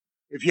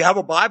If you have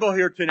a Bible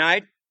here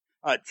tonight,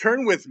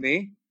 turn with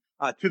me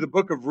to the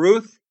book of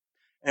Ruth,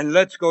 and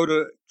let's go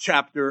to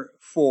chapter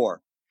 4.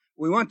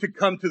 We want to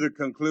come to the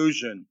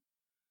conclusion.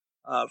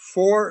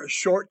 4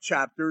 short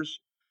chapters,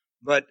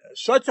 but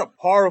such a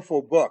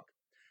powerful book.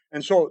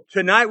 And so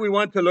tonight we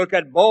want to look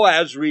at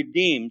Boaz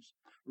redeems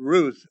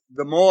Ruth,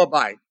 the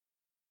Moabite.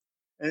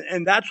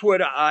 And that's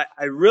what I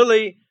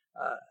really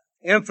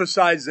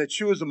emphasize, that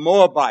she was a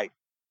Moabite.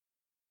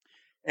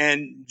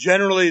 And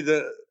generally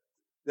the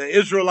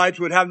Israelites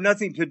would have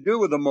nothing to do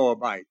with the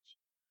Moabites.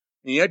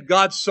 And yet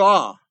God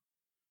saw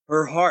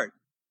her heart.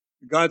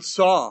 God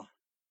saw.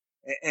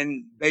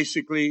 And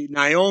basically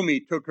Naomi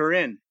took her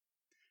in.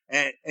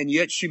 And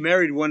yet she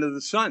married one of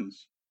the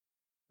sons.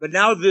 But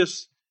now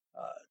this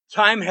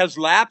time has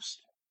lapsed.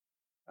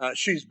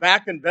 She's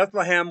back in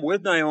Bethlehem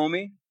with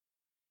Naomi.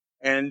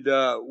 And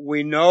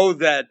we know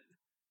that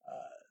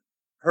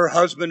her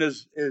husband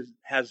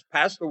has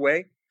passed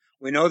away.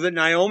 We know that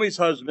Naomi's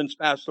husband's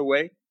passed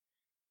away.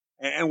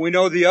 And we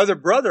know the other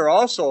brother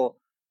also,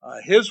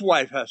 his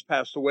wife has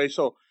passed away.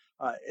 So,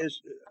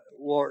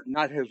 or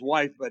not his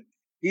wife, but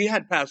he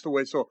had passed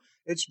away. So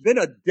it's been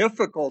a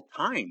difficult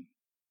time.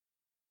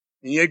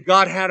 And yet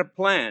God had a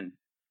plan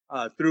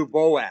through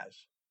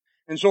Boaz.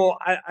 And so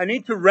I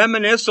need to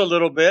reminisce a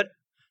little bit,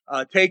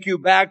 take you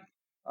back.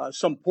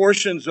 Some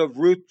portions of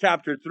Ruth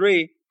chapter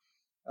 3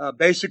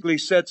 basically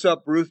sets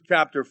up Ruth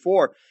chapter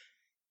 4.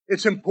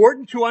 It's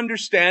important to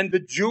understand the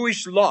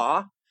Jewish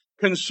law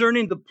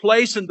concerning the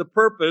place and the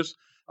purpose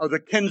of the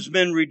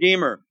kinsman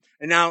redeemer.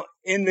 And now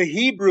in the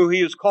Hebrew,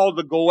 he is called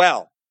the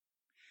Goel.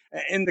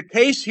 In the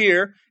case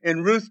here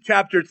in Ruth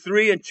chapter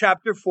 3 and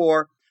chapter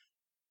 4,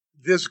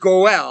 this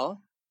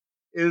Goel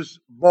is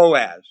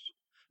Boaz,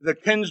 the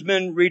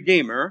kinsman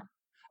redeemer,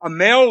 a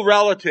male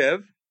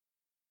relative,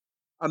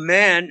 a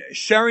man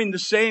sharing the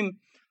same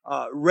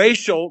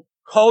racial,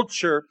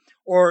 culture,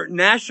 or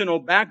national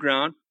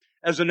background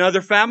as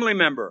another family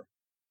member.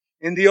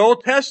 In the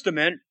Old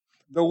Testament,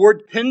 the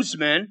word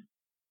kinsman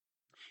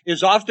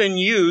is often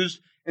used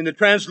in the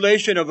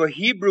translation of a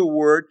Hebrew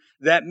word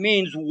that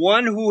means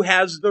one who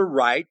has the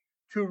right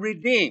to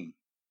redeem.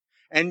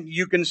 And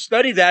you can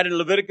study that in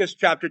Leviticus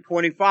chapter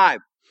 25.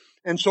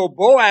 And so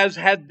Boaz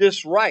had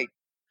this right.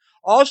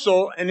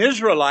 Also, an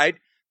Israelite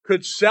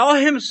could sell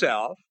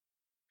himself,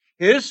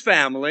 his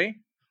family,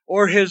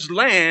 or his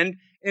land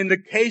in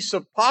the case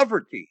of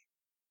poverty.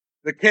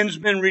 The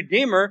kinsman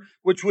redeemer,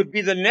 which would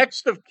be the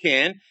next of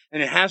kin,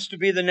 and it has to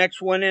be the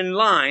next one in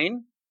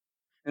line.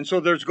 And so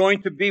there's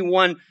going to be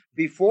one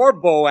before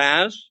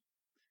Boaz,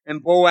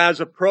 and Boaz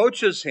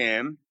approaches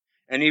him,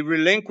 and he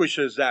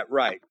relinquishes that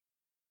right.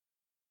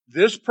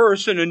 This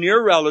person, a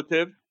near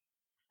relative,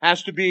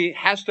 has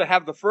to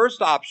have the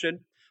first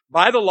option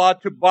by the law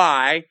to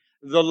buy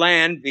the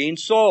land being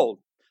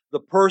sold.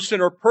 The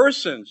person or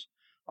persons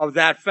of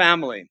that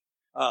family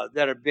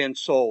that have been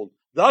sold,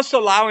 thus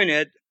allowing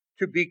it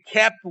to be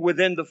kept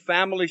within the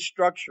family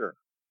structure.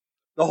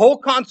 The whole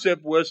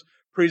concept was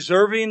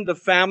preserving the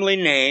family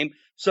name,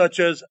 such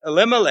as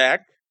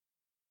Elimelech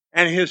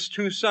and his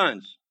 2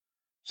 sons.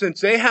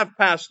 Since they have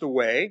passed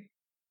away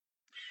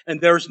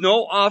and there's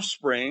no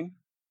offspring,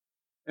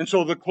 and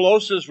so the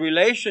closest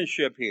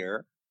relationship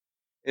here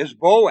is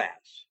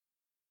Boaz.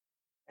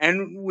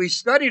 And we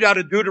studied out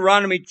of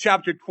Deuteronomy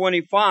chapter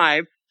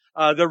 25,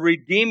 the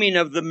redeeming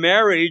of the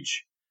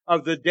marriage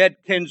of the dead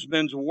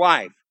kinsman's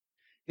wife.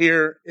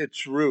 Here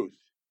it's Ruth.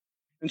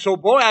 And so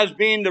Boaz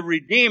being the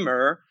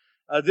redeemer,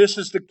 this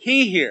is the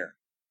key here.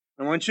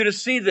 I want you to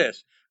see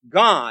this.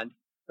 God,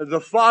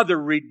 the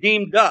Father,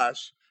 redeemed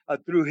us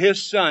through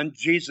his Son,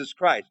 Jesus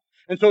Christ.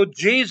 And so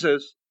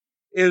Jesus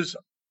is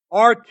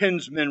our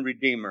kinsman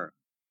redeemer.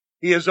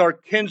 He is our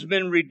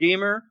kinsman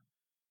redeemer,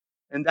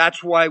 and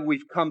that's why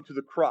we've come to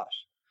the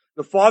cross.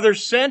 The Father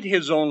sent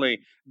his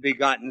only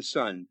begotten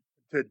Son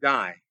to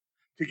die,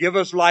 to give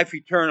us life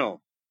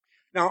eternal.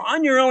 Now,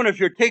 on your own, if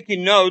you're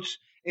taking notes,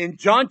 in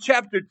John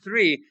chapter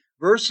 3,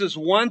 verses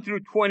 1 through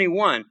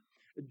 21,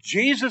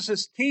 Jesus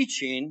is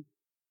teaching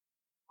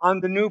on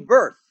the new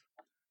birth.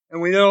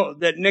 And we know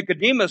that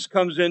Nicodemus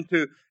comes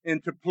into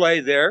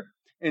play there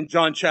in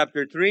John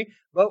chapter 3,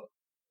 but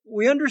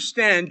we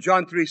understand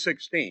John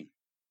 3:16.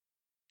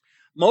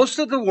 Most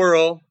of the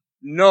world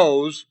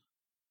knows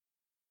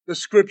the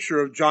scripture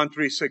of John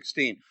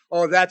 3:16.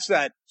 Oh, that's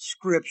that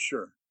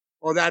scripture.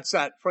 Oh, that's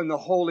that from the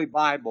Holy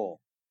Bible.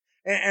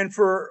 And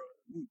for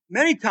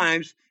many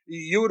times,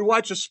 you would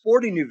watch a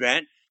sporting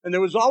event, and there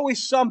was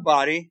always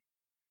somebody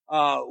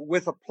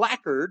with a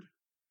placard,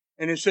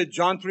 and it said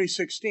John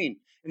 3:16.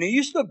 And it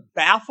used to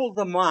baffle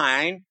the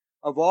mind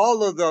of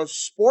all of the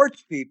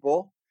sports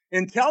people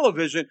in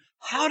television.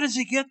 How does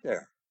he get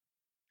there?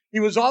 He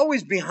was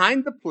always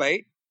behind the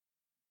plate.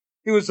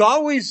 He was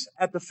always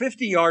at the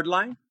 50-yard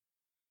line.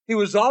 He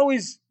was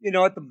always,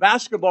 at the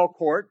basketball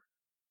court,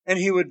 and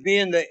he would be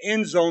in the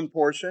end zone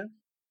portion.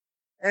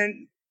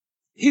 And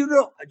he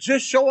would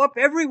just show up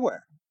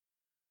everywhere.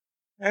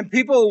 And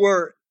people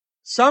were,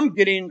 some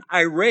getting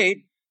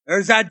irate.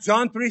 There's that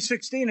John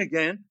 3:16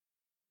 again.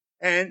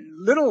 And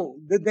little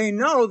did they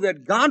know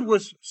that God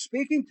was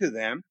speaking to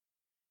them.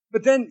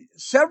 But then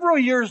several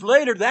years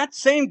later, that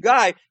same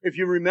guy, if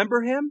you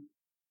remember him,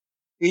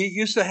 he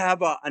used to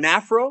have an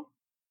afro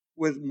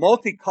with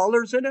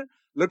multicolors in it,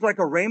 looked like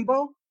a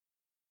rainbow.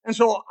 And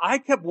so I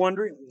kept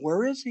wondering,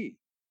 where is he?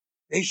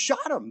 They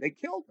shot him. They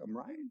killed him,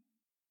 right?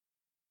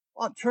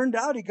 Well, it turned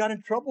out he got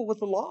in trouble with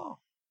the law.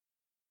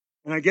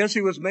 And I guess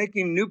he was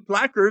making new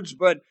placards,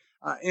 but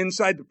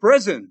inside the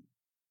prison.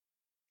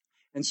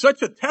 And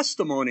such a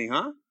testimony,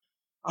 huh?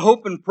 I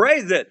hope and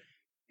pray that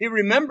he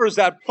remembers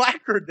that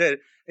placard that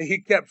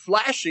he kept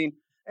flashing,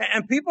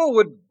 and people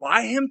would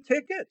buy him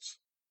tickets.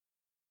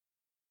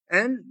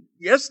 And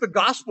yes, the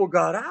gospel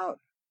got out.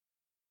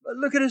 But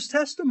look at his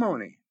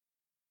testimony.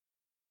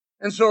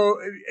 And so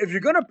if you're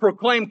going to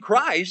proclaim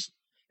Christ,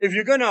 if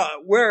you're going to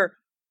wear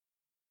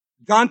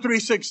John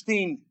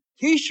 3:16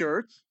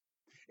 t-shirts,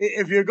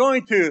 if you're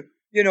going to,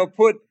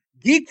 put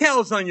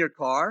decals on your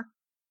car,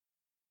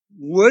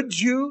 would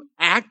you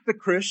act the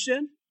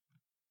Christian?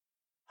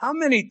 How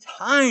many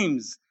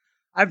times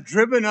I've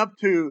driven up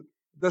to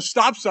the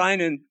stop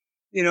sign and,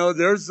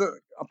 there's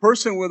a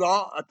person with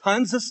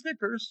tons of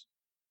stickers,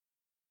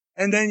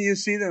 and then you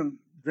see them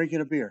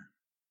drinking a beer.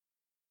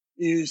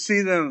 You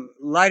see them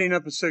lighting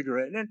up a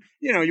cigarette. And,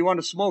 you want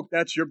to smoke,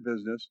 that's your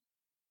business.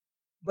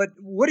 But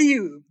what are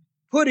you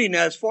putting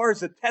as far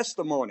as a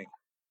testimony?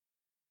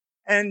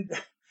 And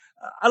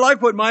I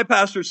like what my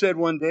pastor said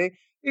one day.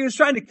 He was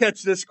trying to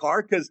catch this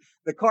car because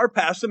the car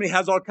passed him. He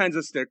has all kinds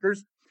of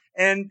stickers.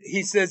 And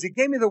he says, he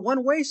gave me the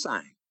one-way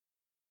sign.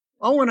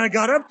 Well, when I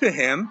got up to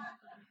him,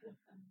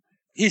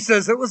 he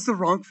says, it was the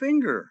wrong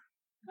finger.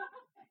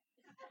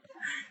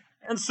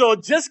 And so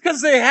just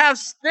because they have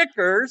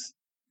stickers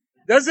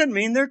doesn't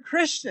mean they're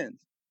Christians.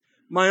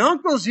 My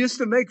uncles used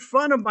to make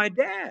fun of my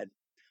dad.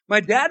 My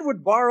dad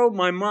would borrow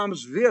my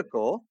mom's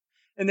vehicle,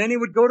 and then he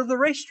would go to the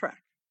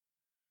racetrack.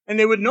 And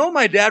they would know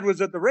my dad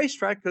was at the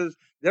racetrack because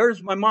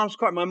there's my mom's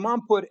car. My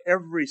mom put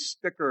every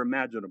sticker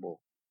imaginable.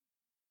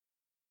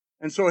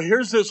 And so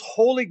here's this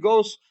Holy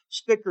Ghost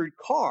stickered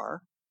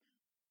car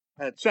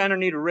at Santa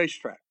Anita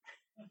Racetrack.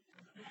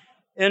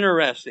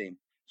 Interesting.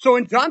 So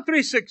in John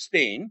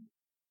 3:16,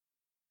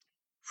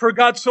 for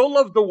God so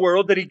loved the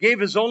world that he gave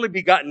his only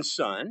begotten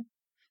Son,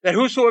 that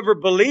whosoever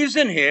believes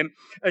in him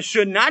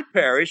should not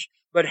perish,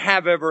 but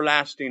have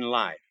everlasting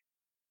life.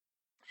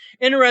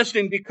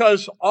 Interesting,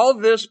 because all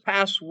this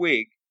past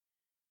week,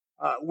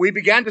 we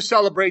began to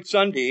celebrate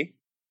Sunday,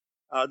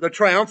 the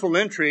triumphal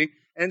entry.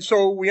 And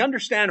so we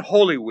understand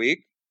Holy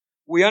Week.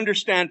 We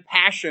understand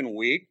Passion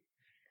Week.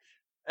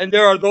 And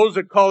there are those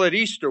that call it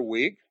Easter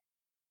Week.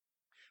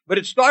 But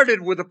it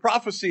started with the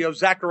prophecy of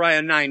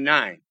Zechariah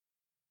 9:9.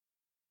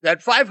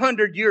 That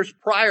 500 years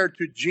prior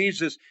to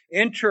Jesus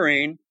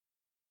entering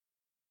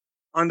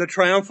on the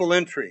triumphal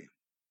entry,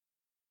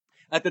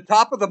 at the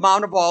top of the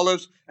Mount of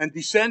Olives and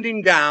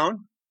descending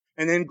down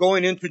and then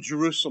going into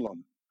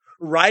Jerusalem,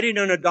 riding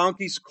on a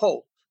donkey's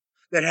colt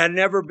that had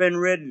never been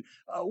ridden.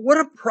 What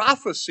a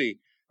prophecy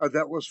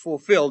that was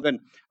fulfilled. And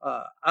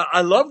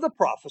I love the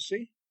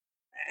prophecy.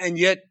 And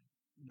yet,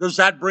 does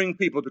that bring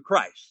people to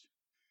Christ?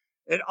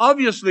 It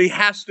obviously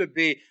has to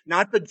be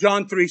not the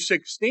John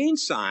 3:16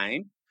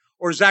 sign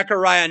or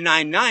Zechariah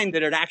 9:9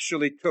 that it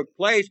actually took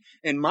place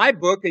in my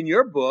book, in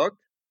your book.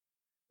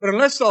 But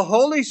unless the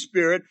Holy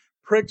Spirit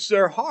pricks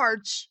their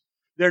hearts,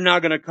 they're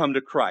not going to come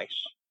to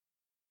Christ.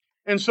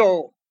 And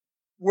so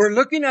we're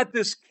looking at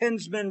this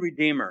kinsman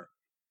redeemer.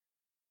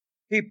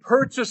 He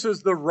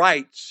purchases the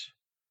rights.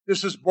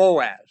 This is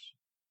Boaz.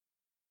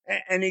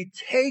 And he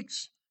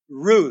takes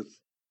Ruth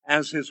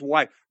as his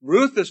wife.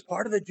 Ruth is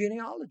part of the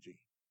genealogy.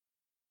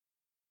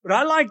 But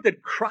I like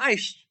that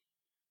Christ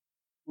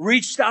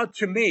reached out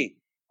to me.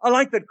 I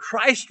like that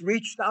Christ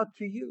reached out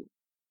to you.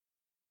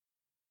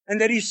 And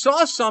that he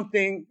saw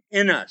something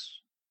in us.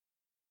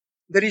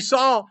 That he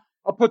saw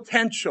a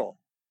potential.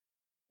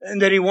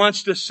 And that he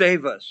wants to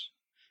save us.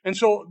 And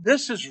so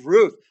this is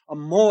Ruth, a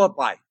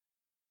Moabite,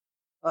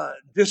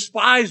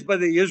 despised by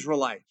the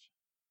Israelites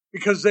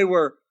because they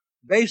were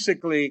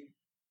basically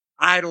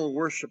idol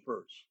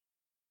worshipers.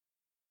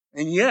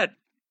 And yet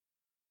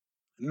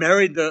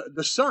married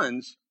the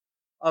sons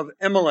of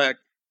Elimelech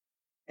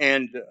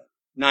and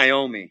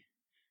Naomi.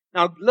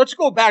 Now, let's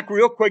go back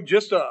real quick,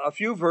 just a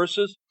few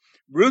verses.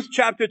 Ruth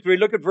chapter 3,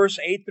 look at verse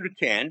 8 through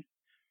 10.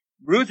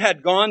 Ruth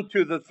had gone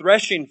to the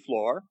threshing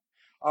floor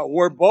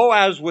where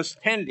Boaz was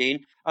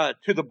tending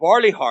to the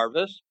barley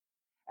harvest.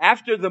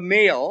 After the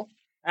meal,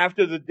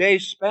 after the day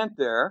spent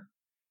there,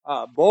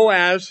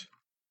 Boaz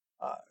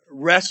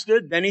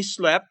rested, then he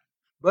slept.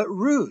 But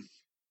Ruth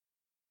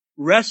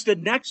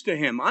rested next to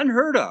him,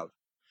 unheard of,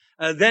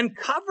 then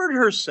covered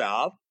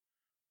herself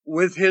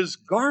with his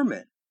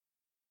garment.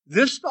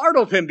 This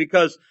startled him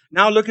because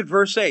now look at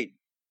verse 8,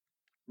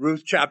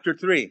 Ruth chapter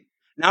 3.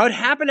 Now it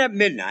happened at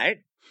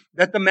midnight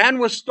that the man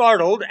was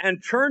startled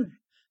and turned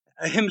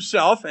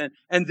himself,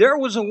 and there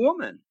was a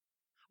woman,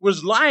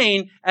 was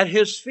lying at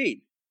his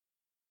feet.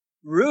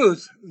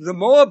 Ruth, the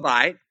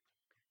Moabite,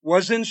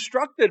 was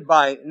instructed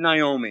by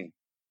Naomi.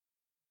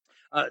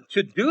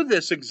 to do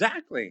this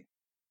exactly.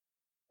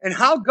 And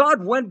how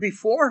God went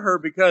before her,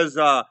 because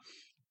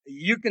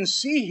you can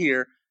see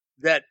here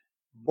that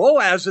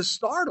Boaz is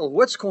startled.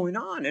 What's going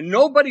on? And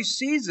nobody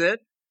sees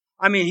it.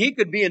 I mean, he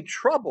could be in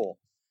trouble.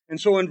 And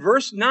so in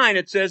verse 9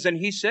 it says, and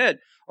he said,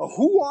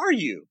 who are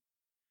you?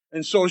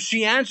 And so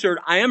she answered,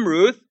 I am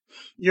Ruth,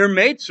 your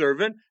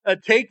maidservant.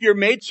 Take your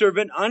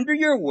maidservant under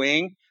your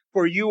wing,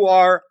 for you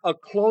are a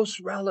close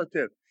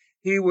relative.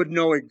 He would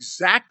know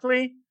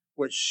exactly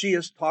what she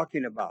is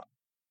talking about,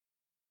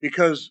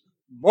 because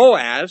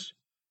Boaz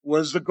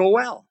was the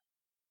Goel.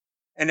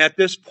 And at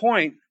this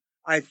point,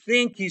 I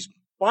think he's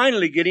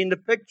finally getting the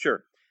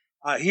picture.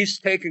 He's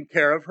taken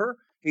care of her.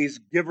 He's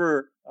given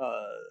her,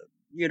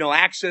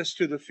 access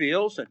to the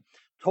fields, and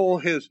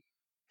told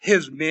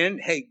his men,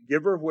 hey,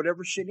 give her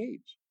whatever she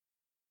needs.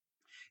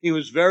 He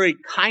was very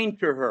kind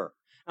to her.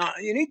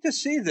 You need to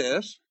see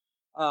this.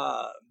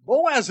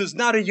 Boaz is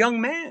not a young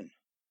man.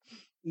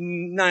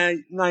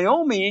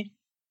 Naomi,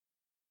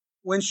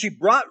 when she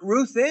brought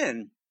Ruth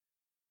in,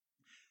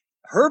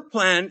 her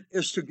plan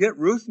is to get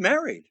Ruth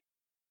married.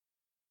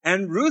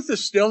 And Ruth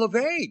is still of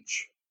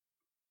age.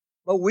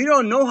 But we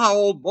don't know how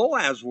old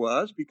Boaz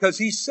was, because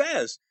he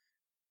says,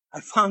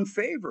 I found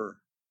favor.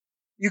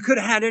 You could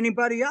have had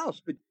anybody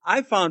else, but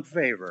I found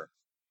favor.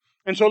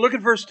 And so look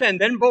at verse 10.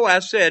 Then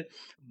Boaz said,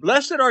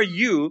 blessed are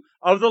you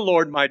of the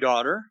Lord, my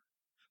daughter,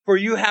 for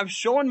you have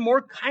shown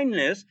more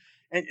kindness.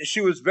 And she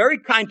was very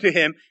kind to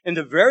him in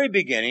the very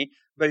beginning,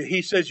 but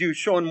he says you've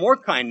shown more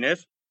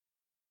kindness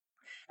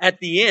at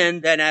the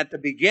end than at the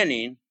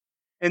beginning,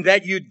 and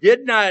that you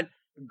did not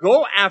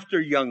go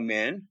after young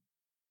men,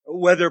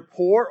 whether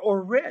poor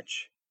or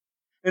rich.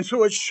 And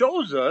so it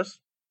shows us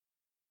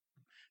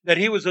that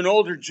he was an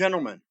older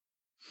gentleman.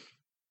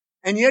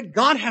 And yet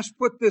God has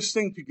put this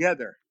thing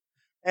together.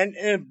 And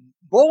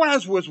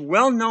Boaz was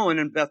well known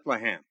in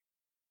Bethlehem.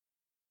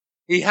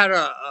 He had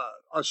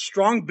a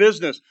strong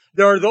business.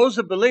 There are those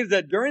that believe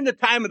that during the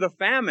time of the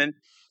famine,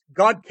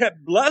 God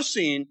kept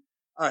blessing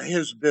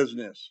his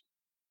business.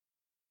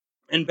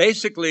 And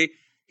basically,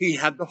 he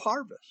had the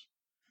harvest.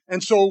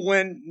 And so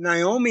when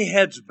Naomi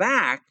heads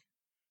back,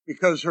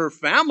 because her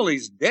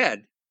family's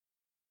dead,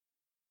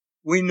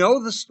 we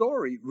know the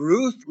story.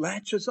 Ruth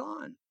latches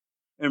on.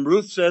 And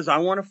Ruth says, I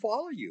want to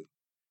follow you.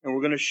 And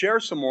we're going to share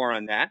some more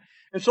on that.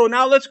 And so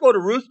now let's go to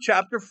Ruth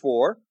chapter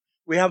 4.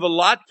 We have a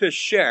lot to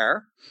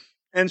share.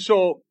 And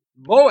so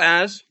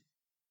Boaz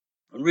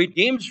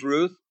redeems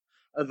Ruth,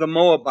 the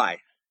Moabite.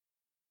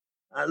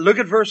 Look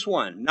at verse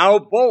 1. Now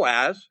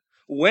Boaz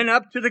went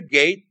up to the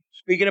gate,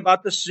 speaking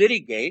about the city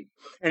gate,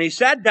 and he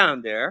sat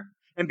down there,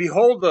 and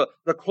behold,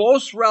 the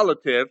close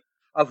relative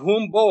of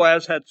whom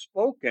Boaz had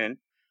spoken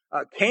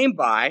came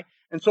by.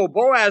 And so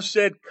Boaz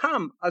said,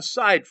 come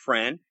aside,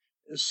 friend,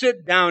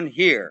 sit down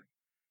here.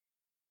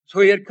 So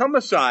he had come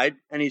aside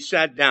and he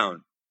sat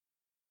down.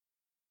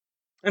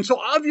 And so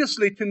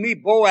obviously to me,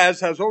 Boaz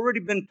has already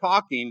been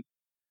talking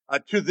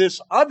to this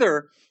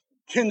other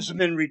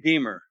kinsman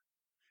redeemer.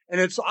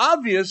 And it's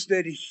obvious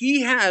that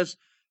he has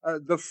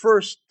the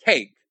first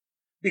take,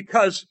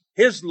 because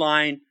his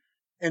line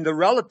and the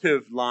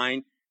relative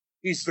line,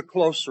 he's the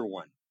closer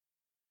one.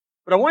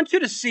 But I want you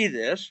to see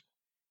this.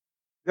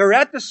 They're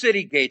at the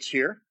city gates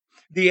here.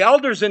 The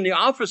elders and the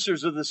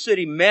officers of the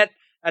city met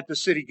at the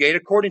city gate,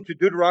 according to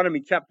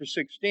Deuteronomy chapter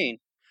 16.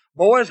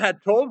 Boaz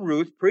had told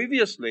Ruth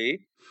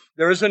previously,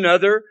 there is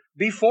another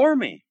before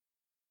me,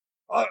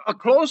 a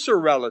closer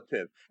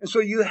relative. And so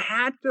you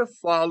had to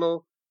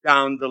follow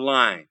down the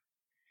line.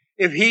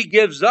 If he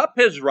gives up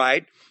his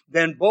right,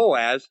 then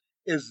Boaz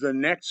is the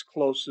next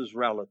closest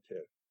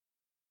relative.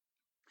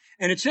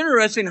 And it's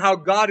interesting how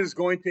God is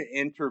going to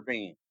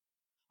intervene,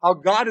 how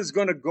God is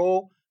going to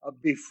go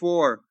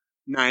before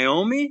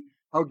Naomi,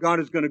 how God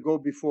is going to go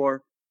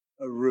before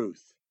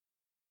Ruth.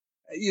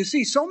 You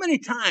see, so many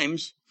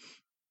times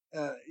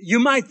you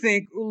might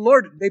think,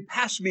 Lord, they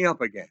passed me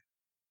up again.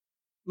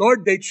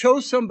 Lord, they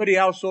chose somebody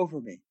else over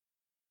me.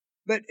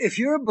 But if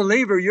you're a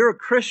believer, you're a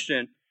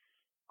Christian,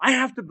 I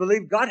have to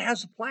believe God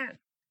has a plan.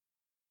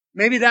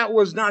 Maybe that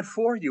was not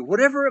for you,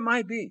 whatever it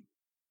might be.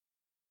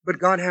 But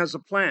God has a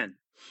plan.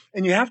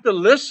 And you have to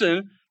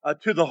listen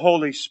to the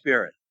Holy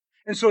Spirit.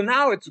 And so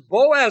now it's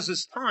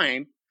Boaz's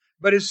time,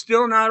 but it's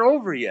still not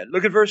over yet.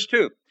 Look at verse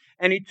 2.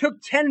 And he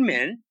took 10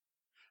 men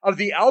of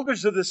the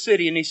elders of the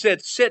city, and he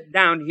said, sit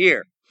down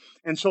here.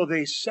 And so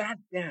they sat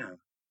down.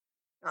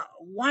 Now,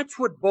 watch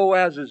what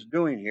Boaz is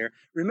doing here.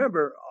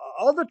 Remember,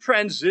 all the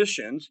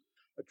transactions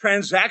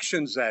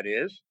that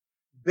is,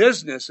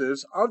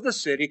 businesses of the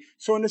city.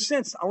 So in a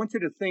sense, I want you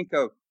to think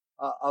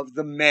of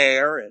the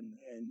mayor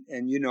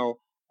and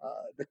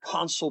the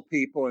council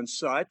people and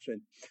such,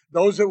 and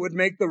those that would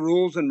make the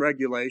rules and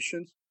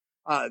regulations,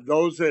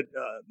 those that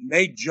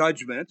made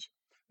judgments.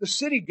 The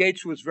city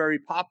gates was very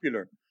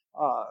popular.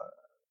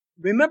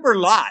 Remember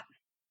Lot.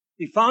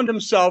 He found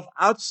himself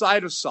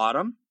outside of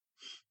Sodom.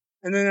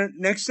 And then the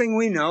next thing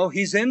we know,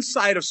 he's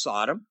inside of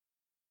Sodom.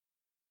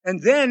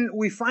 And then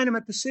we find him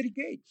at the city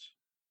gates.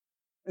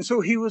 And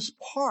so he was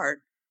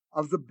part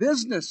of the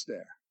business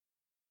there.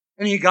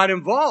 And he got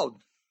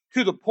involved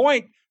to the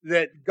point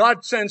that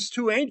God sends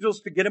 2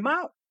 angels to get him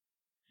out.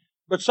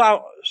 But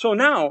so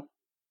now,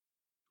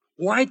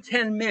 why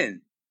 10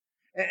 men?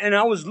 And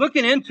I was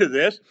looking into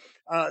this.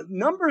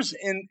 Numbers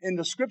in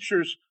the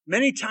scriptures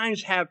many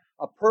times have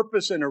a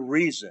purpose and a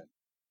reason.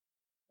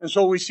 And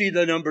so we see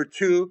the number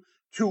 2,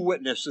 2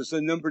 witnesses.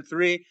 The number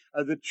 3,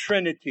 the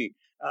Trinity.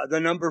 The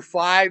number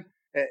 5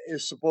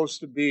 is supposed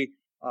to be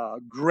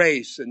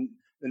grace. And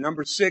the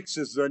number 6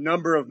 is the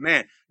number of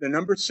man. The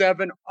number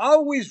 7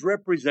 always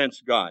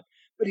represents God.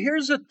 But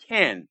here's a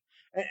 10.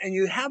 And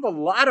you have a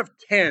lot of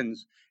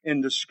 10s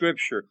in the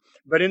scripture.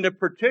 But in the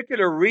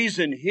particular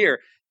reason here,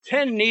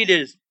 10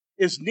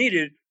 is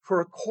needed for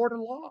a court of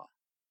law.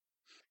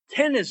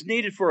 10 is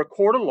needed for a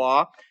court of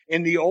law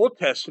in the Old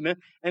Testament.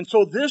 And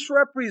so this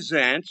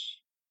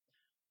represents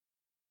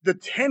the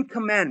 10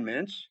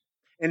 commandments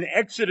in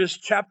Exodus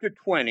chapter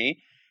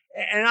 20.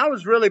 And I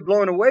was really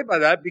blown away by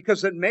that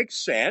because it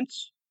makes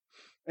sense.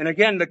 And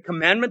again, the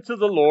commandments of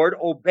the Lord,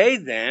 obey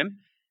them.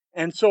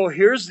 And so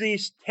here's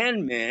these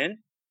 10 men,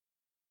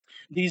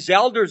 these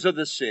elders of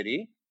the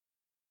city.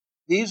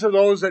 These are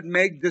those that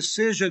make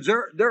decisions.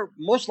 There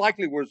most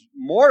likely was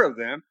more of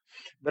them,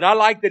 but I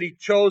like that he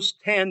chose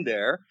 10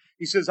 there.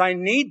 He says, I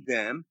need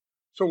them.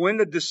 So when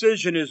the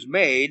decision is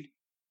made,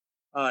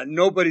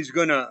 nobody's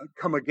going to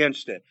come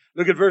against it.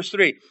 Look at verse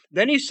 3.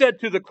 Then he said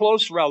to the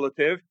close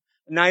relative,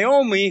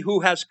 Naomi,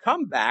 who has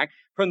come back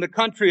from the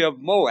country of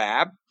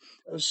Moab,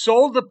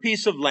 sold the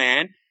piece of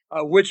land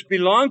which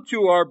belonged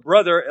to our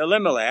brother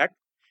Elimelech.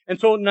 And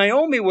so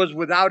Naomi was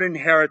without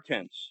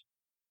inheritance.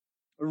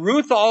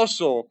 Ruth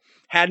also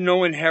had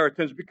no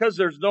inheritance because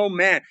there's no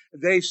man.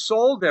 They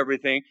sold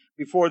everything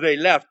before they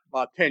left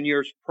about 10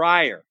 years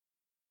prior.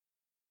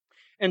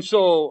 And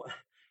so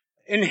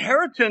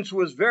inheritance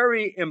was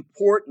very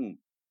important.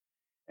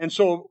 And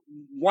so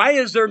why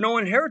is there no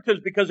inheritance?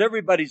 Because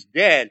everybody's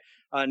dead.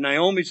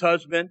 Naomi's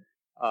husband,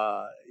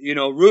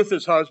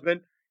 Ruth's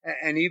husband,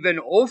 and even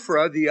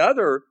Ophrah, the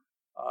other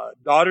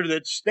daughter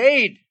that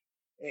stayed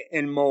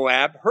in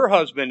Moab, her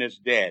husband is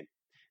dead.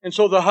 And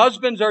so the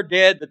husbands are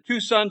dead, the 2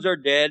 sons are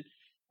dead,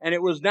 and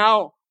it was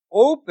now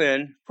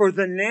open for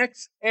the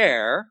next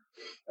heir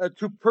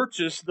to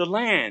purchase the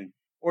land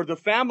or the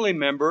family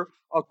member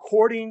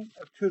according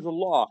to the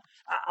law.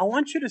 I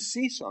want you to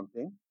see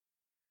something,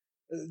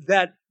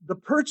 that the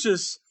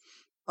purchase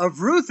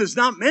of Ruth is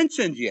not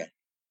mentioned yet.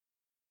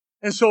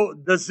 And so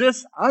does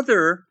this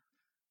other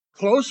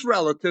close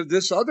relative,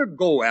 this other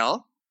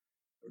Goel,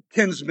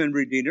 kinsman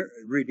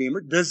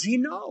redeemer, does he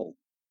know?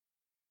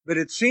 But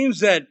it seems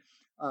that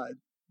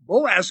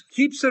Boaz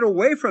keeps it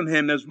away from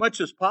him as much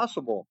as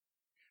possible.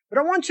 But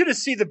I want you to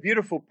see the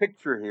beautiful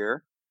picture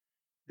here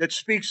that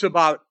speaks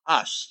about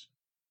us,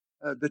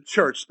 the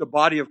church, the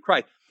body of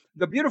Christ.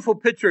 The beautiful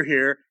picture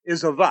here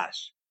is of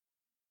us.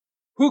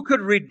 Who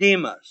could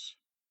redeem us?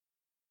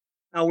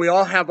 Now, we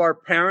all have our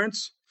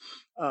parents.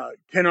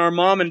 Can our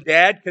mom and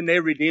dad, can they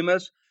redeem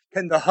us?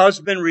 Can the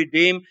husband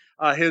redeem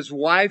his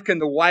wife? Can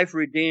the wife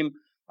redeem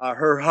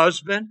her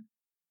husband?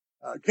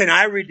 Can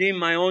I redeem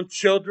my own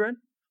children,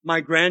 my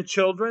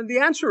grandchildren? The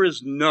answer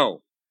is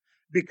no,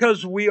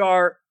 because we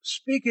are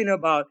speaking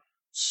about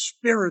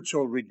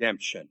spiritual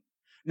redemption,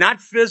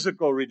 not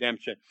physical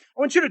redemption. I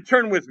want you to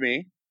turn with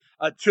me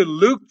to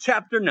Luke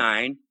chapter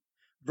 9,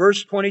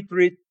 verse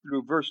 23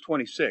 through verse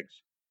 26.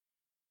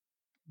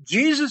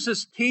 Jesus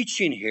is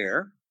teaching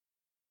here,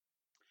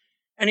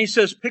 and he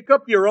says, pick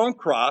up your own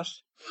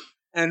cross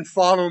and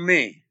follow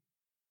me.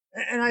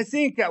 And I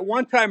think at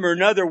one time or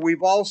another,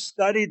 we've all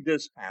studied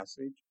this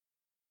passage.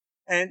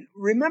 And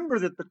remember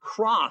that the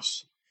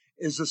cross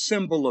is a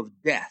symbol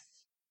of death.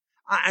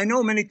 I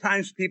know many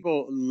times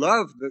people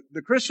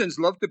the Christians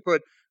love to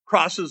put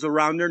crosses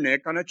around their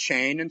neck on a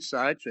chain and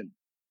such. And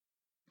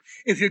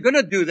if you're going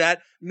to do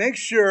that, make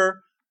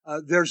sure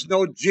there's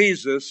no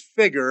Jesus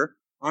figure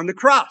on the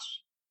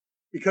cross,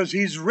 because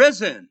he's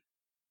risen.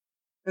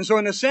 And so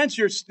in a sense,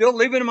 you're still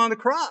leaving him on the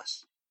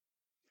cross.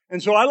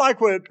 And so I like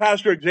what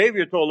Pastor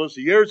Xavier told us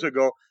years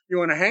ago. You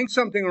want to hang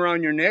something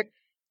around your neck,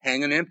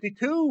 hang an empty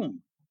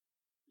tomb.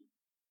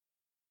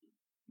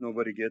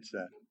 Nobody gets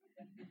that.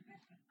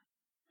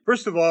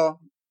 First of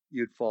all,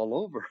 you'd fall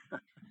over.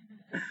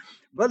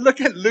 But look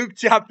at Luke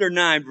chapter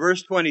 9,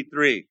 verse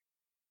 23.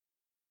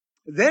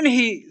 Then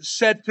he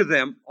said to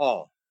them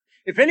all,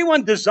 if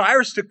anyone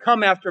desires to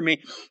come after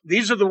me,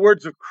 these are the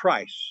words of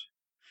Christ.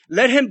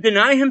 Let him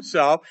deny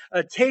himself,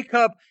 take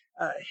up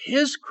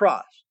his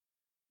cross.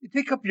 You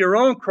take up your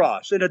own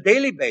cross on a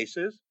daily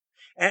basis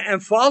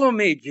and follow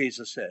me,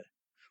 Jesus said.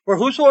 For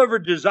whosoever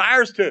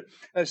desires to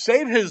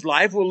save his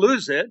life will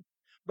lose it,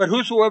 but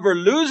whosoever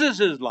loses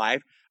his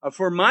life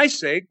for my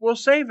sake will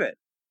save it.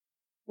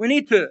 We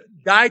need to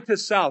die to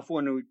self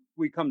when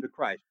we come to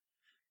Christ.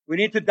 We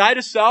need to die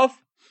to self,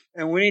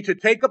 and we need to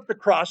take up the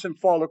cross and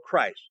follow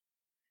Christ.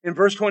 In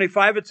verse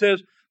 25 it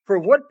says, for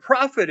what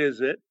profit is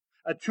it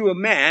to a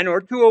man or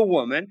to a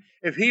woman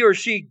if he or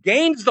she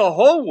gains the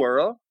whole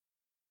world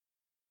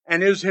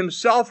and is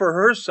himself or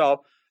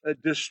herself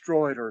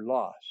destroyed or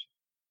lost?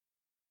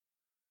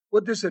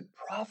 What does it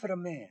profit a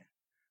man?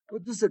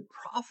 What does it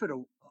profit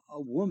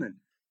a woman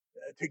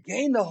to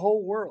gain the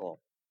whole world,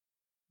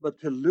 but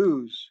to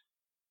lose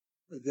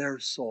their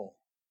soul?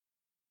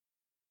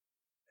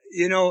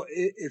 You know,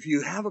 if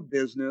you have a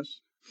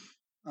business,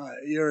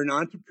 you're an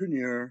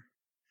entrepreneur,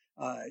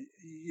 uh,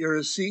 you're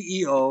a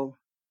CEO,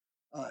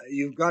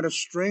 you've got a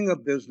string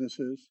of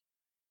businesses,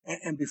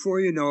 and before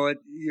you know it,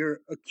 you're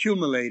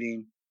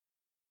accumulating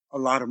a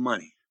lot of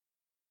money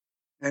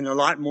and a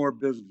lot more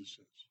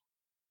businesses.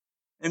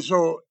 And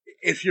so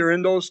if you're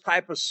in those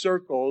type of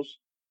circles,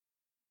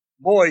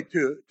 boy,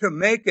 to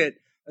make it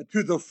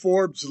to the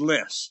Forbes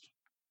list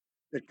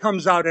that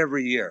comes out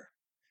every year,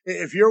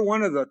 if you're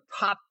one of the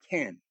top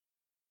 10,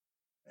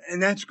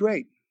 and that's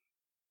great,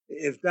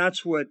 if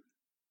that's what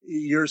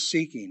you're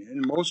seeking.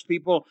 And most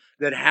people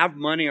that have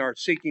money are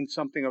seeking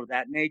something of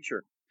that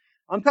nature.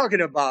 I'm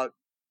talking about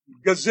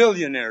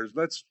gazillionaires,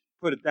 let's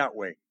put it that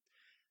way.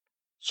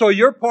 So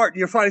your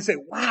finally say,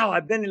 wow,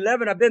 I've been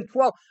 11, I've been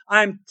 12,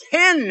 I'm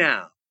 10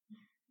 now.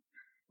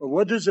 But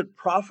what does it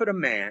profit a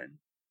man?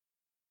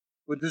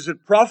 What does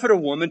it profit a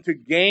woman to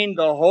gain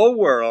the whole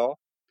world,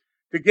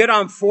 to get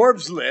on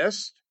Forbes'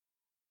 list,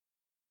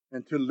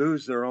 and to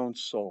lose their own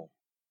soul?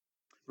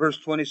 Verse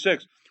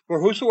 26,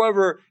 for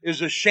whosoever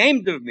is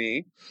ashamed of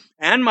me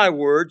and my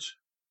words,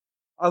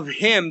 of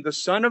him, the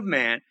Son of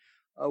Man,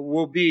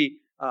 will be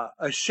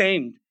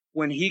ashamed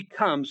when he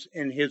comes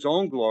in his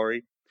own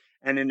glory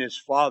and in his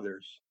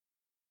Father's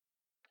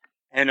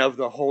and of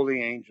the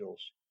holy angels.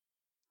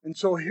 And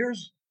so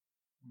here's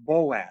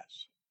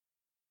Boaz,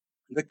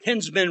 the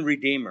kinsman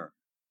redeemer.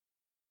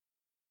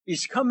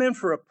 He's come in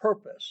for a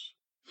purpose.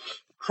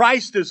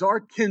 Christ is our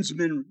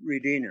kinsman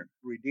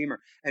redeemer,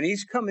 and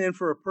he's come in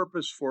for a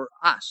purpose for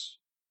us.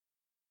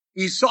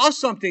 He saw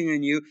something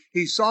in you.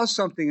 He saw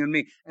something in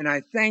me. And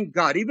I thank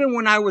God, even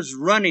when I was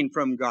running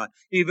from God,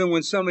 even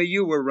when some of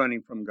you were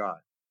running from God.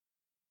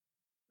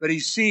 But he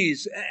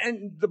sees,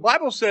 and the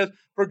Bible says,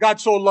 for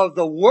God so loved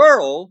the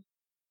world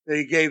that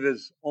he gave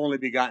his only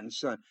begotten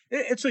Son.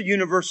 It's a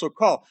universal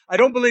call. I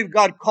don't believe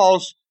God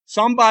calls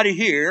somebody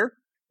here,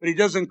 but he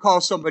doesn't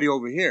call somebody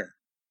over here.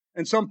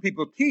 And some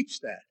people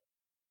teach that.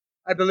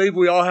 I believe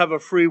we all have a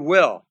free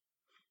will.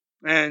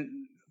 And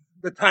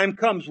the time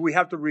comes we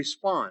have to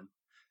respond.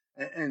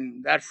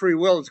 And that free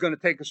will is going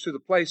to take us to the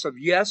place of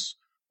yes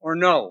or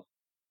no.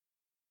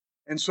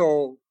 And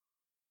so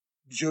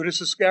Judas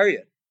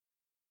Iscariot,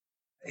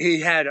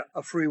 he had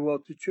a free will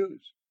to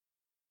choose.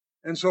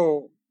 And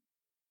so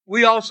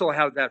we also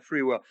have that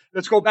free will.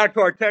 Let's go back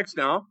to our text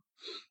now.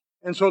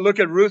 And so look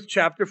at Ruth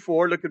chapter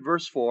 4, look at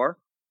verse 4.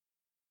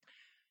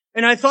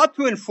 And I thought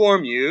to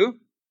inform you,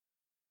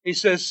 he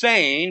says,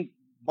 saying,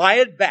 buy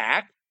it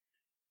back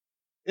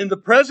in the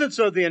presence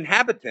of the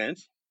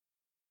inhabitants,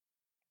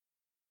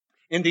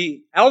 in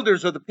the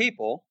elders of the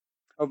people,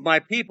 of my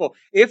people,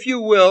 if you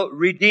will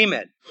redeem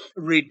it.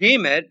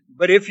 Redeem it,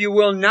 but if you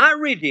will not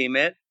redeem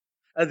it,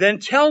 then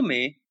tell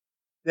me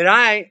that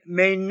I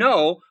may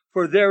know,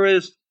 for there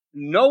is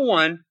no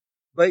one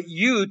but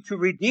you to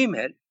redeem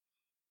it,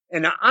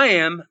 and I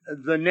am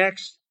the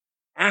next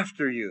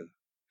after you.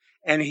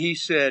 And he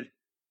said,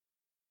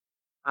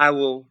 I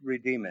will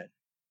redeem it.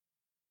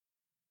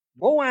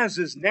 Boaz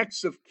is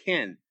next of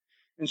kin.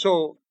 And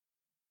so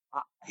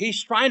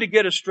he's trying to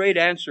get a straight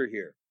answer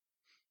here.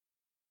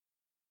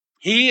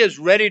 He is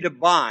ready to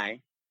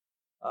buy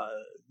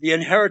the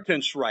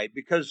inheritance right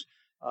because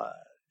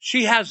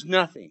she has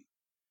nothing.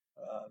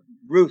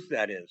 Ruth,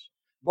 that is.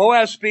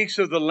 Boaz speaks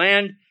of the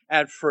land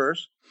at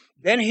first.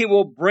 Then he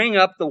will bring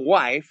up the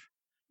wife,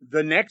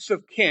 the next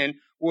of kin,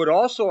 would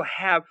also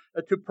have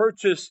to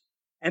purchase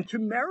and to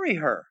marry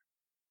her.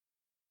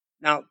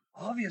 Now,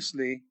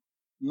 obviously,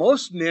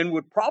 most men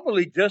would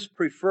probably just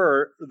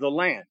prefer the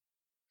land.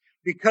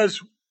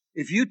 Because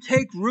if you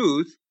take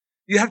Ruth,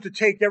 you have to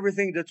take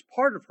everything that's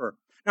part of her.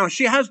 Now,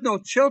 she has no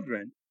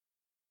children,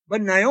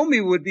 but Naomi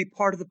would be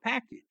part of the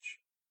package.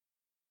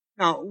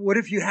 Now, what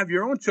if you have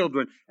your own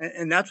children?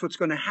 And that's what's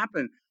going to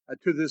happen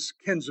to this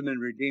kinsman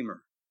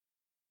redeemer.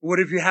 What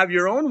if you have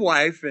your own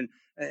wife and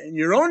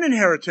your own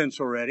inheritance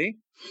already?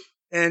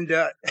 And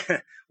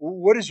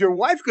what is your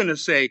wife going to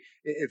say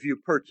if you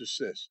purchase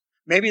this?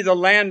 Maybe the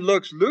land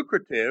looks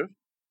lucrative,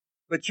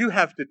 but you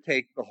have to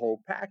take the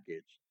whole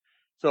package.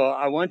 So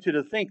I want you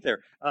to think there.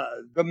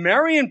 The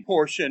marrying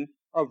portion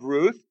of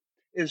Ruth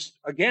is,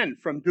 again,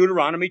 from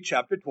Deuteronomy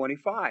chapter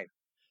 25.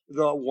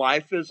 The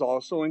wife is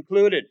also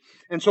included.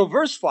 And so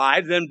verse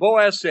 5, then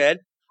Boaz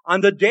said,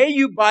 on the day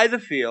you buy the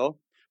field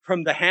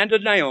from the hand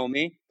of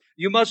Naomi,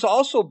 you must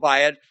also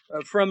buy it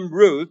from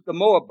Ruth, the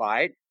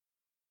Moabite,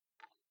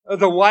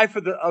 the wife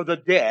of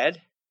the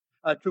dead,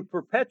 to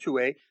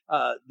perpetuate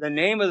the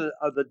name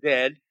of the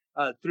dead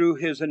through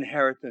his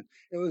inheritance.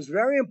 It was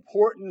very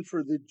important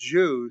for the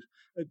Jews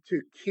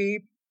to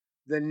keep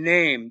the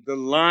name, the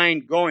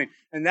line going.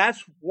 And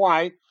that's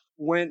why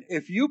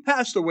if you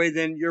passed away,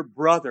 then your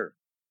brother,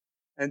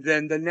 and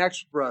then the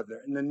next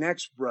brother, and the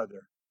next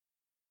brother.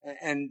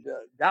 And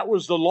that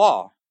was the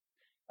law.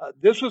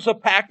 This was a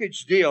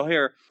package deal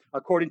here,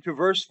 according to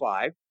verse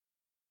 5.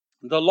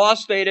 The law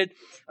stated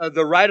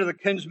the right of the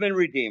kinsman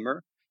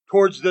redeemer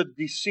towards the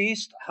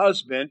deceased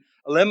husband,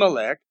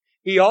 Elimelech.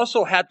 He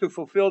also had to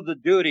fulfill the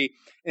duty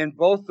in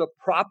both the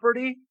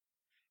property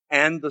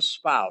and the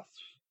spouse.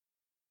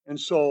 And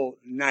so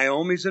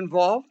Naomi's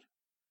involved,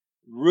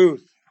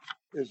 Ruth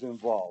is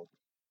involved.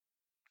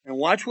 And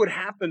watch what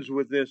happens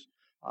with this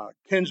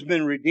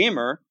kinsman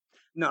redeemer.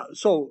 Now,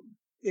 so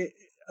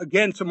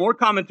again, some more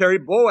commentary.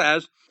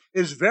 Boaz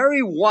is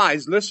very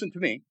wise, listen to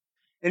me,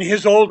 in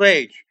his old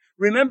age.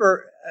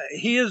 Remember,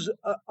 he is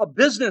a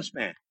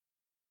businessman.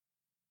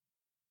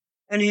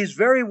 And he's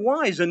very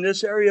wise in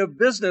this area of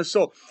business.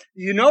 So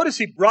you notice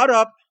he brought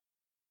up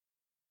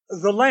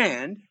the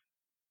land,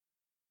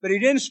 but he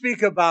didn't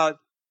speak about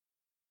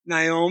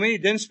Naomi, he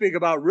didn't speak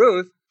about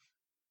Ruth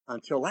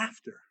until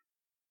after.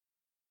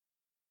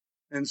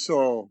 And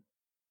so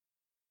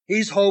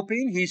he's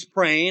hoping, he's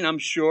praying, I'm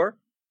sure,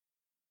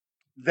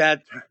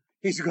 that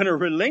he's going to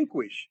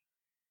relinquish.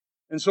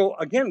 And so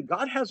again,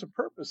 God has a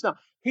purpose. Now,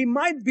 he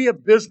might be a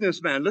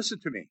businessman. Listen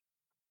to me.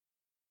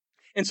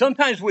 And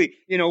sometimes we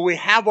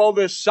have all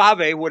this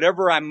save,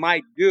 whatever I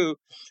might do,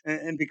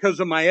 and because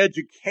of my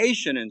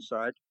education and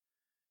such.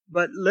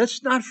 But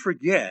let's not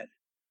forget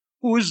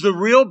who is the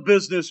real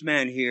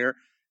businessman here,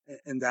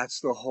 and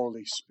that's the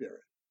Holy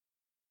Spirit.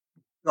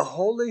 The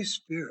Holy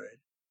Spirit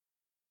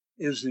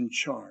is in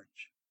charge.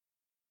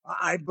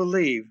 I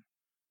believe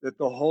that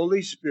the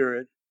Holy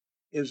Spirit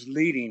is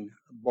leading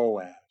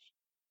Boaz.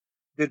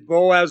 Did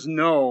Boaz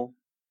know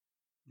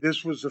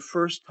this was the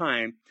first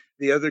time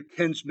the other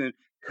kinsmen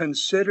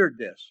considered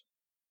this?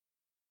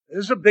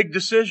 This is a big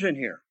decision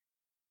here.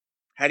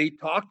 Had he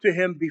talked to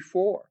him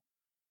before?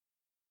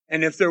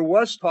 And if there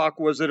was talk,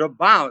 was it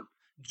about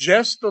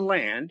just the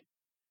land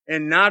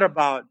and not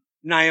about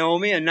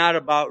Naomi and not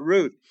about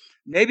Ruth?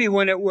 Maybe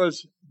when it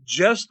was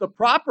just the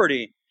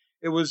property,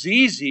 it was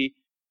easy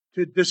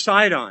to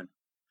decide on.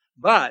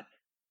 But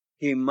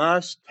he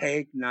must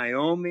take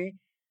Naomi,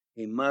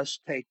 he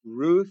must take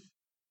Ruth,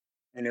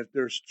 and if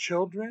there's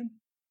children,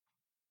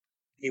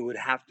 he would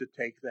have to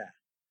take that.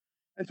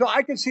 And so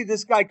I can see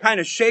this guy kind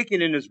of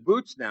shaking in his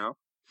boots now,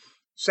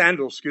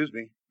 sandals, excuse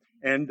me,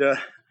 and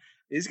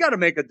he's got to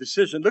make a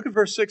decision. Look at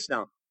verse 6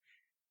 now.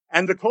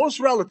 And the close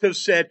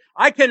relatives said,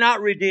 I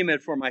cannot redeem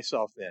it for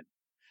myself then.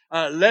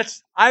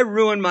 I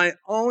ruin my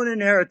own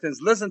inheritance.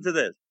 Listen to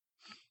this.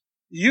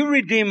 You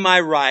redeem my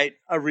right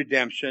of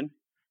redemption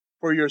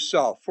for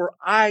yourself, for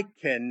I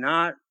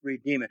cannot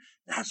redeem it.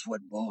 That's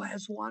what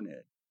Boaz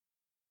wanted.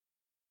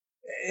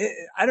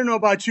 I don't know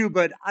about you,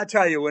 but I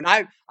tell you, when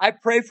I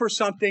pray for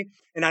something,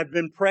 and I've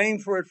been praying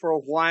for it for a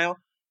while,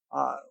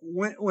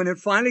 when it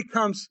finally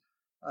comes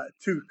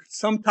to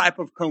some type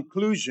of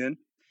conclusion,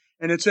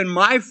 and it's in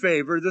my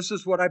favor, this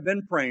is what I've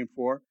been praying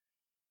for.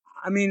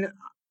 I mean,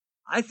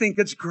 I think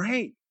it's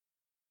great.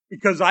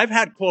 Because I've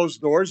had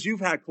closed doors, you've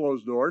had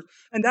closed doors,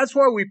 and that's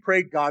why we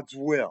pray God's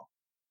will.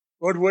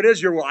 Lord, what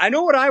is your will? I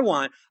know what I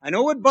want. I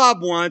know what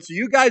Bob wants.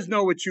 You guys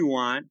know what you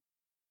want.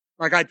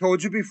 Like I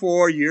told you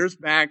before, years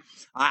back,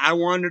 I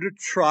wanted a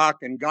truck,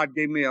 and God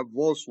gave me a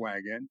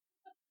Volkswagen.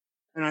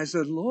 And I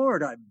said,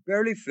 Lord, I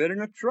barely fit in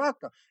a truck.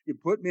 You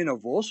put me in a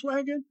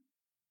Volkswagen?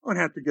 I'm going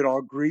to have to get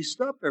all greased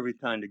up every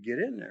time to get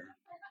in there.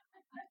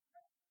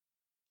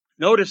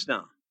 Notice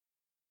now,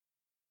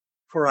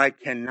 for I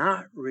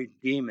cannot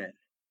redeem it.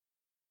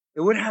 It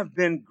would have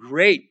been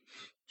great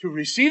to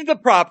receive the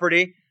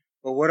property,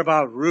 but what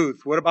about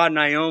Ruth? What about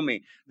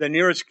Naomi? The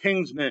nearest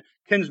kinsman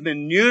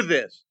knew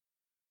this,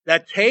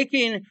 that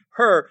taking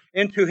her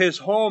into his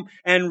home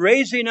and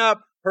raising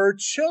up her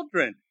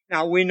children.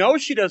 Now, we know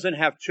she doesn't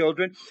have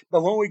children,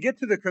 but when we get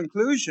to the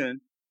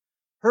conclusion,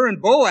 her and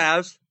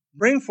Boaz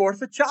bring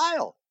forth a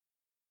child.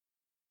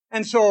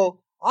 And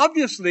so,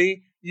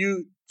 obviously,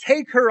 you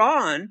take her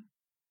on,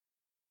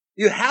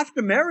 you have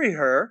to marry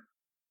her,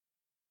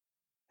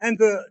 and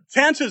the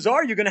chances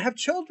are you're going to have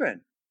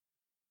children.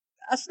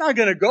 That's not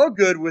going to go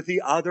good with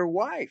the other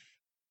wife.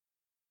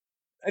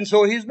 And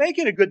so he's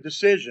making a good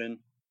decision.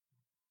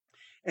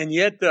 And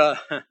yet,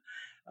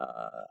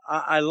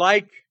 I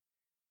like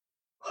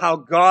how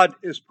God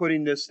is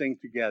putting this thing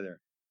together.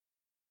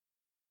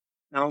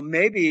 Now,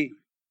 maybe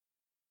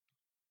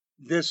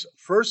this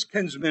first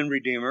kinsman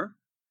redeemer,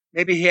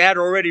 maybe he had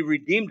already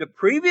redeemed a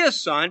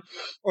previous son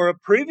or a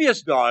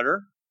previous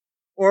daughter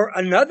or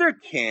another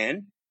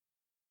kin.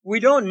 We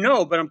don't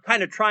know, but I'm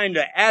kind of trying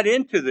to add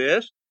into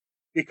this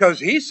because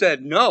he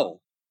said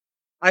no.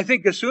 I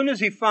think as soon as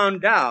he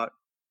found out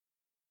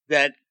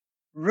that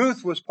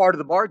Ruth was part of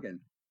the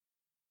bargain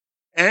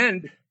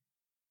and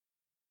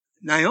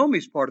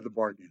Naomi's part of the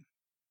bargain.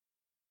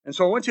 And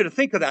so I want you to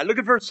think of that. Look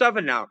at verse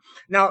 7 now.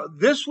 Now,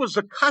 this was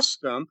a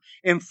custom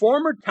in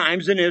former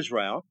times in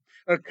Israel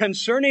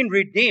concerning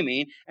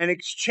redeeming and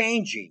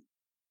exchanging.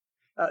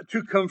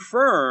 To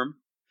confirm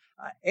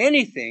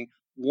anything,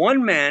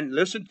 one man,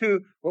 listen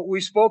to what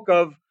we spoke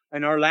of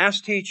in our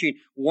last teaching.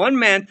 One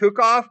man took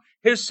off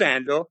his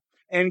sandal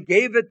and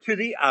gave it to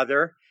the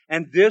other,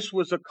 and this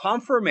was a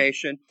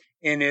confirmation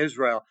in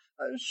Israel.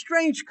 A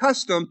strange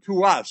custom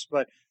to us,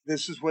 but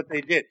this is what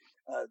they did.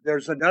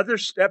 there's another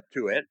step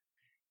to it.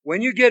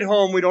 When you get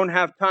home, we don't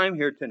have time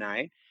here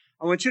tonight.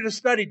 I want you to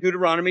study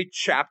Deuteronomy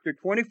chapter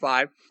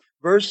 25,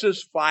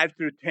 verses 5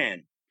 through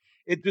 10.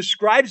 It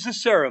describes the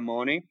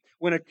ceremony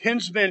when a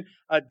kinsman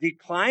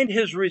declined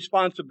his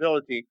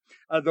responsibility.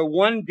 The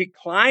one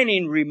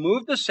declining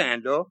removed the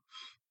sandal,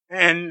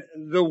 and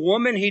the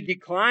woman he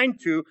declined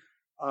to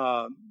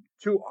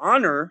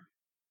honor,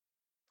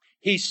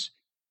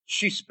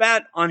 she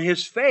spat on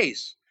his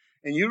face.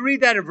 And you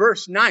read that in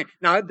verse 9.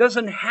 Now, it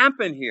doesn't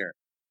happen here.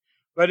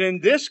 But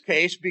in this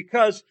case,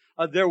 because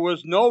there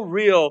was no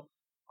real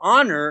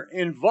honor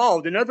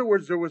involved, in other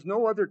words, there was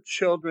no other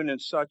children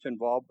and such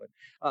involved, but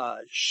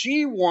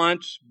she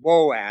wants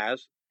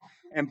Boaz,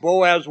 and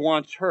Boaz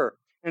wants her.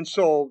 And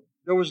so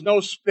there was no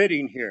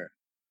spitting here.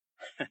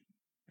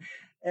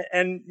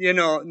 And,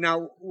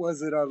 now,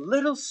 was it a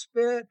little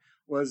spit?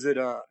 Was it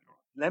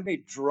let me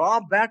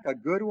draw back a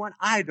good one?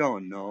 I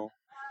don't know.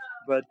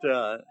 But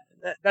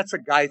that's a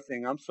guy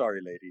thing. I'm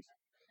sorry, ladies.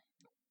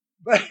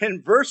 But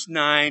in verse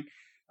 9,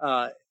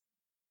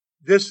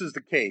 this is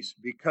the case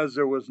because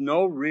there was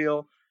no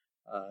real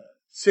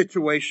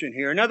situation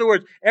here. In other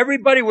words,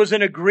 everybody was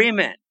in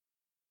agreement.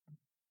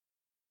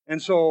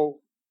 And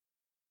so,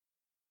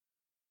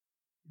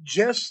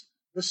 just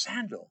the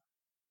sandal.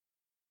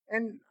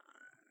 And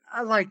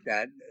I like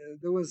that.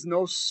 There was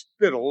no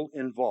spittle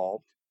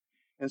involved.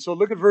 And so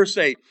look at verse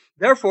 8.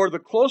 Therefore, the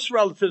close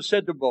relative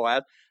said to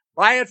Boaz,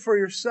 buy it for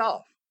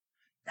yourself.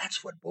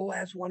 That's what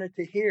Boaz wanted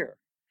to hear.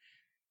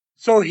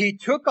 So he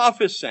took off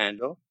his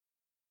sandal.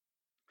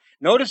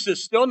 Notice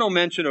there's still no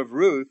mention of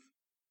Ruth,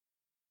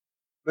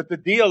 but the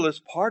deal is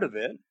part of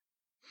it.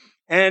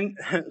 And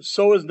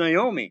so is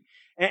Naomi.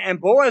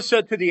 And Boaz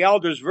said to the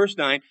elders, verse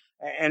 9,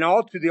 and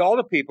all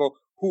the people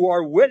who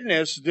are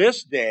witness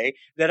this day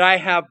that I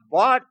have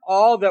bought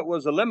all that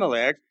was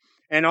Elimelech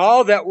and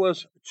all that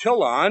was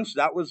Chilon's,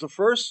 that was the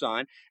first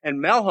son,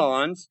 and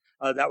Mahlon's,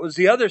 that was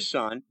the other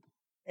son,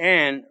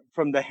 and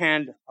from the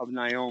hand of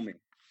Naomi.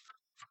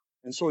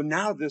 And so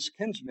now this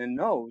kinsman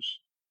knows,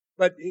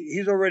 but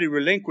he's already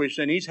relinquished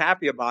and he's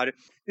happy about it.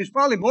 He's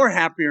probably more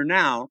happier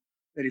now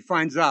that he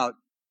finds out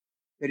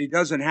that he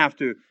doesn't have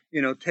to,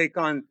 take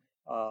on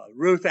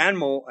Ruth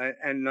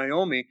and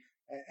Naomi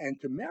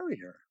and to marry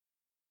her.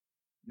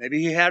 Maybe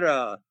he had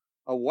a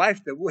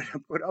wife that would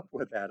have put up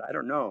with that. I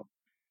don't know.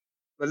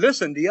 But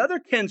listen, the other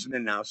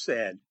kinsman now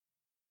said,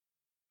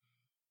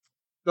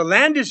 the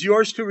land is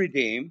yours to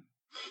redeem.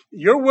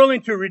 You're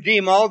willing to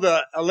redeem all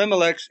the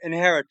Elimelech's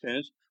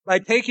inheritance by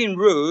taking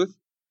Ruth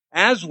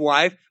as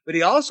wife, but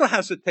he also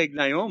has to take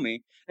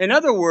Naomi. In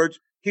other words,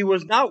 he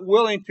was not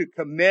willing to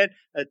commit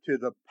to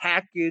the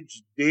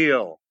package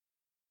deal.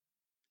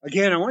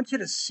 Again, I want you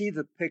to see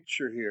the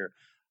picture here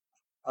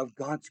of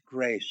God's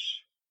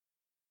grace.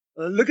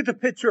 Look at the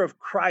picture of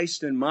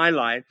Christ in my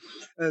life,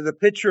 the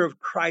picture of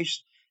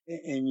Christ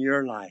in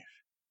your life.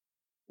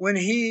 When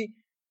he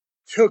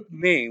took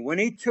me, when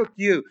he took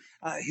you,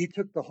 he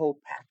took the whole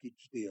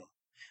package deal.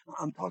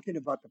 I'm talking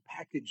about the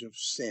package of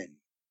sin.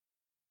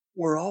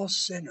 We're all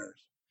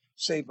sinners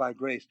saved by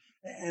grace.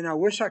 And I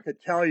wish I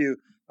could tell you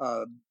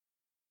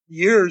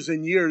years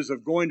and years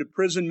of going to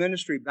prison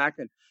ministry back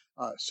in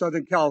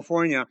Southern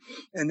California,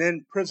 and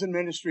then prison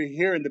ministry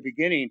here in the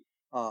beginning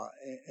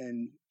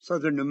in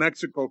Southern New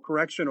Mexico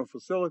Correctional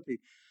Facility.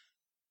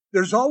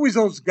 There's always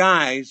those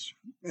guys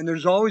and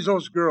there's always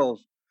those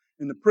girls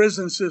in the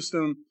prison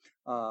system,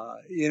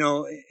 in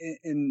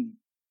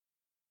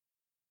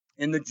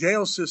the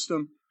jail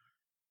system,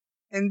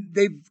 and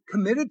they've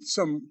committed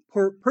some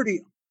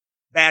pretty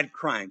bad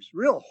crimes,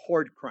 real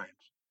horde crimes,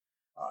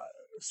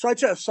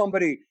 such as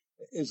somebody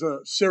is a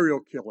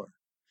serial killer.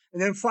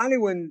 And then finally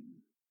when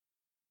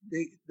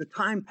the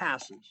time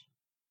passes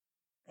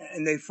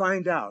and they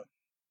find out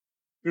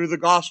through the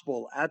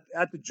gospel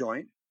at the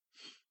joint,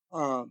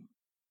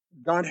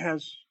 God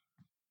has,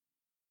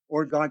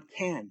 or God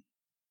can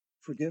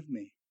forgive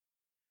me.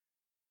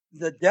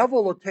 The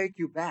devil will take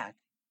you back.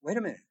 Wait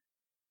a minute.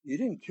 You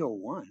didn't kill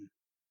one.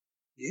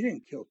 You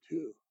didn't kill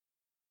two.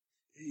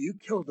 You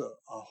killed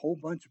a whole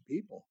bunch of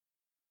people.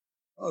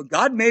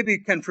 God maybe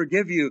can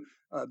forgive you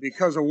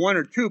because of one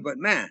or two, but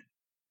man,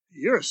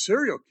 you're a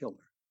serial killer.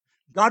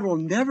 God will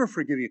never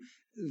forgive you.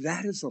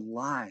 That is a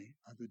lie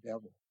of the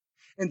devil.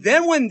 And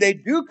then when they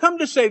do come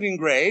to saving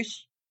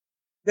grace,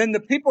 then the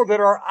people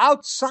that are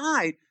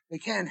outside, they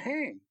can't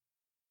hang.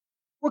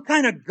 What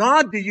kind of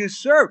God do you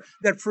serve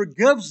that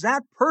forgives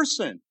that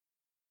person?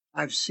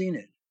 I've seen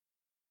it.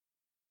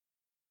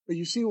 But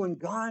you see, when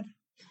God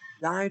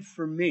died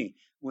for me,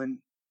 when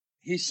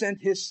he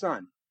sent his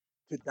son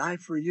to die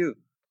for you,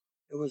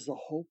 it was the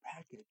whole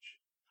package.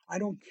 I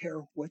don't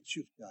care what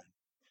you've done.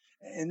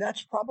 And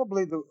that's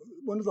probably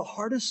one of the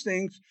hardest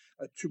things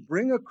to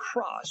bring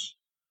across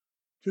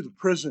to the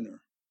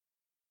prisoner,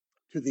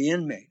 to the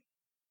inmate.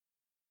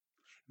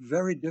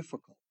 Very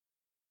difficult.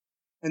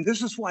 And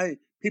this is why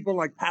people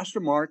like Pastor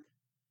Mark,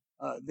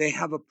 they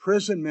have a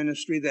prison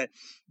ministry that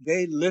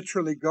they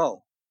literally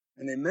go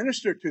and they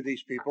minister to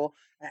these people.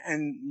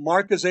 And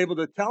Mark is able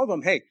to tell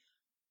them, hey,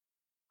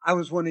 I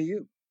was one of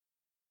you.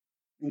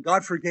 And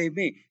God forgave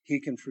me. He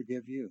can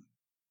forgive you.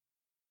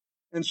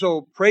 And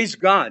so praise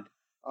God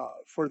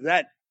for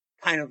that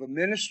kind of a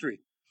ministry.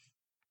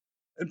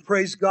 And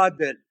praise God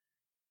that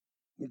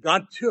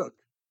God took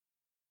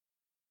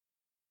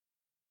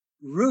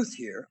Ruth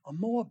here, a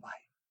Moabite.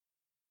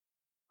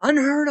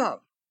 Unheard of.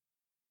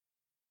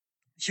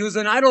 She was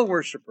an idol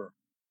worshiper.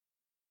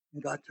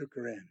 And God took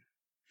her in.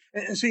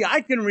 And see,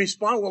 I can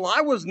respond, well,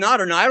 I was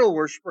not an idol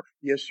worshiper.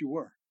 Yes, you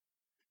were.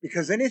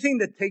 Because anything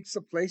that takes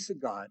the place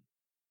of God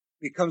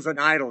becomes an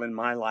idol in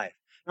my life.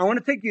 Now, I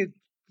want to take you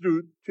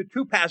through to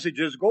two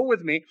passages. Go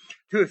with me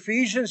to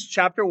Ephesians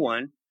chapter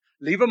 1.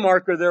 Leave a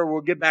marker there.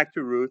 We'll get back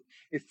to Ruth.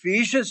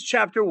 Ephesians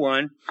chapter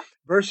 1,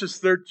 verses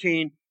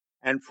 13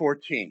 and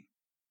 14.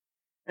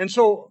 And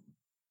so,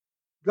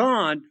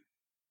 God,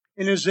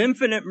 in His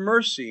infinite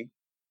mercy,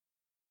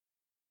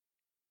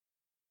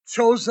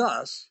 chose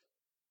us,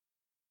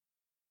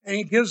 and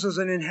He gives us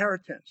an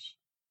inheritance.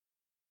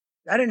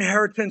 That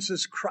inheritance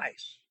is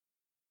Christ.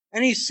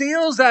 And He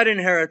seals that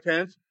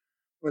inheritance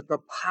with the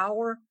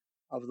power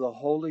of the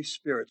Holy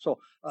Spirit. So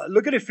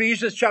look at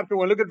Ephesians chapter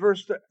 1. Look at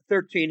verse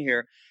 13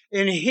 here.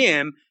 In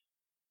Him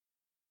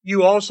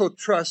you also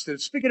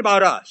trusted. Speaking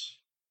about us.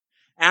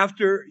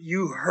 After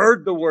you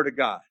heard the Word of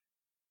God.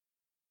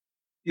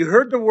 You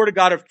heard the Word of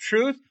God of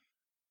truth.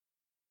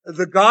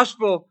 The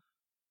gospel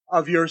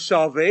of your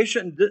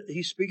salvation.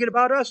 He's speaking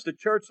about us, the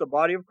church, the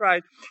body of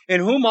Christ.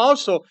 In whom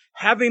also,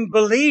 having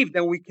believed,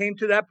 and we came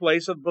to that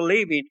place of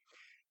believing,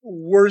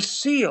 were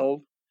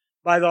sealed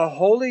by the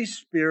Holy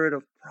Spirit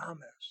of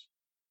promise.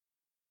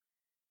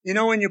 You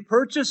know, when you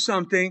purchase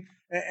something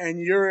and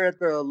you're at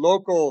the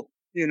local,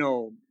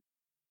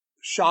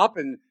 shop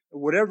and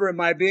whatever it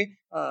might be,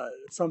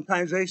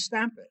 sometimes they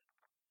stamp it.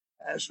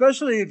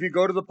 Especially if you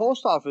go to the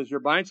post office, you're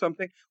buying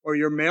something or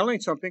you're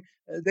mailing something,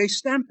 they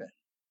stamp it.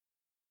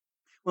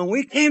 When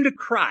we came to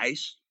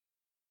Christ,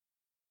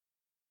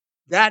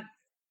 that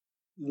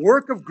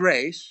work of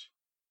grace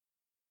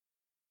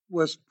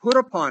was put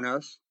upon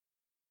us,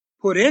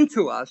 put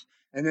into us,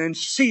 and then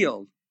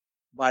sealed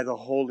by the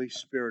Holy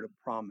Spirit of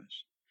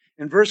promise.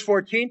 In verse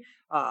 14,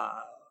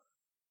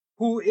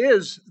 who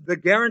is the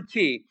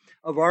guarantee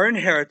of our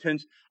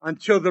inheritance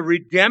until the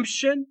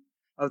redemption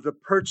of the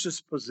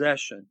purchased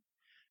possession.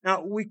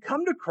 Now, we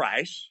come to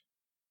Christ,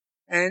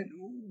 and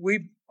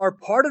we are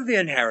part of the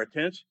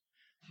inheritance,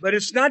 but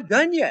it's not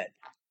done yet.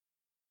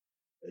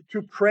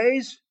 To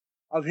praise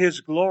of His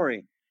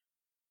glory,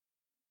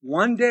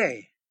 one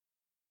day,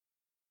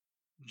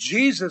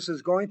 Jesus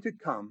is going to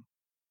come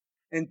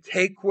and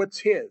take what's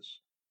His.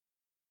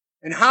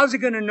 And how's He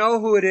going to know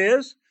who it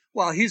is?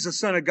 Well, He's the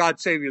Son of God,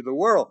 Savior of the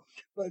world.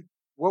 But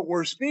what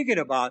we're speaking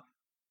about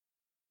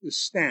is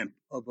stamp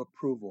of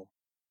approval,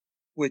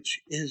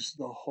 which is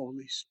the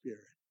Holy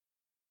Spirit.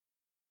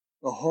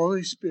 The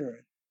Holy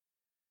Spirit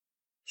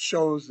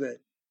shows that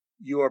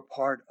you are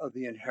part of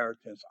the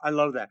inheritance. I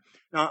love that.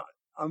 Now,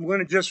 I'm going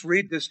to just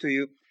read this to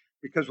you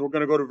because we're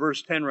going to go to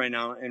verse 10 right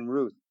now in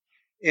Ruth.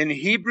 In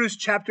Hebrews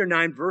chapter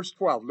 9, verse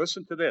 12,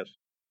 listen to this.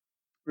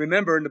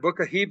 Remember, in the book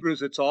of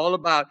Hebrews, it's all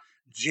about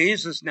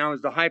Jesus now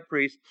as the high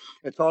priest.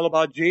 It's all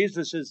about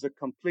Jesus as the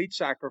complete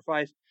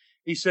sacrifice.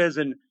 He says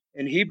in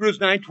Hebrews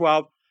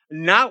 9:12,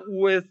 not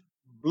with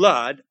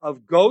blood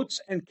of goats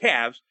and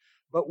calves,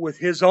 but with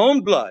His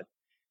own blood,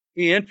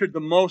 He entered the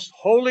most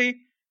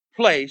holy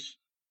place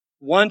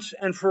once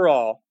and for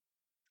all,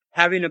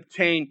 having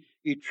obtained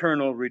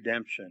eternal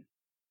redemption.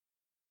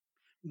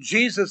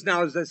 Jesus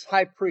now is this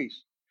high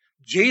priest.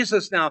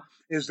 Jesus now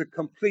is the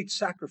complete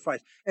sacrifice.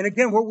 And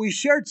again, what we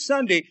shared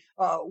Sunday,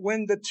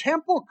 when the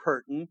temple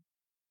curtain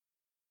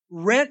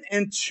rent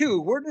in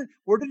two, where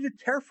did it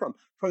tear from?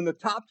 From the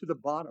top to the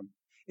bottom.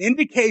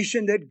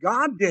 Indication that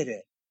God did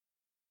it.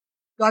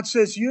 God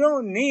says, you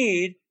don't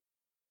need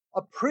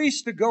a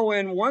priest to go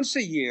in once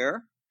a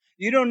year.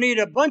 You don't need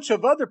a bunch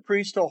of other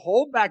priests to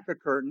hold back the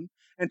curtain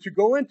and to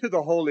go into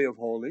the Holy of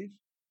Holies,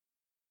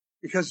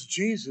 because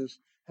Jesus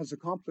has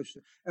accomplished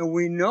it. And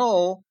we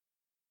know,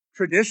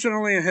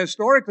 traditionally and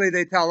historically,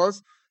 they tell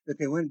us that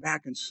they went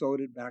back and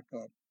sewed it back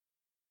up.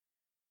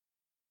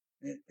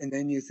 And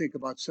then you think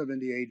about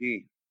 70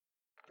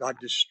 AD. God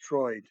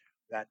destroyed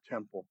that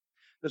temple.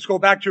 Let's go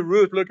back to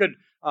Ruth. Look at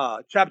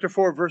chapter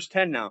 4, verse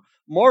 10 now.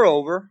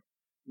 Moreover,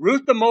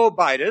 Ruth the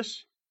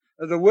Moabitess,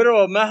 the widow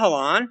of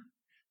Mahlon,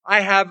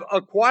 I have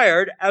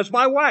acquired as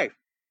my wife,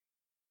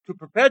 to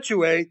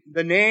perpetuate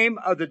the name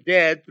of the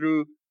dead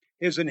through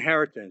his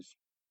inheritance,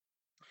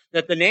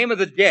 that the name of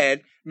the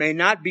dead may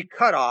not be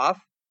cut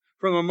off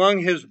from among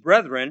his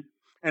brethren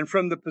and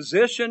from the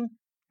position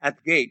at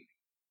the gate.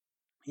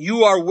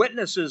 You are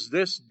witnesses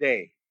this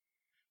day.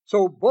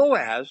 So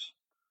Boaz,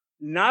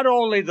 not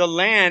only the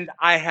land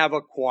I have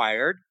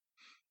acquired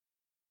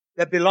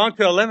that belonged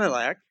to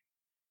Elimelech,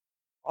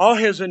 all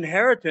his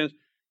inheritance,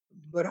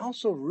 but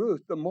also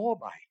Ruth the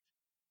Moabite.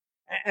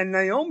 And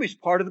Naomi's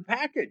part of the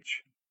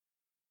package.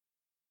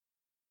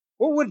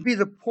 What would be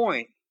the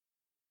point?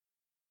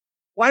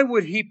 Why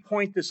would he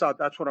point this out?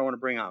 That's what I want to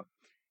bring out.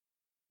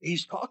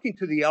 He's talking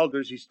to the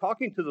elders. He's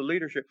talking to the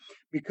leadership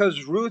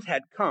because Ruth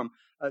had come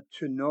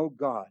to know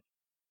God,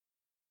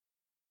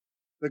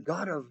 the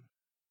God of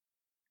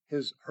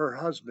her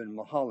husband,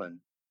 Mahalan,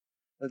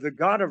 the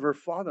God of her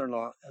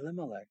father-in-law,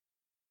 Elimelech,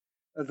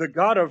 the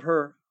God of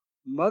her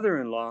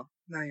mother-in-law,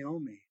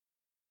 Naomi.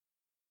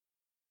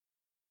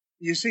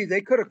 You see,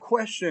 they could have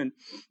questioned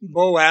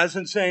Boaz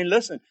and saying,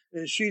 listen,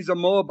 she's a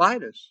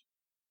Moabitess.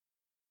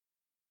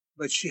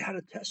 But she had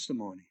a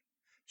testimony.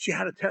 She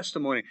had a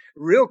testimony.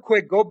 Real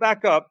quick, go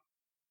back up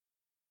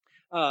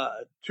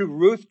to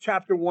Ruth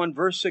chapter 1,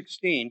 verse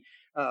 16,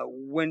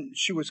 when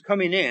she was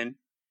coming in.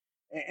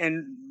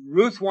 And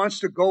Ruth wants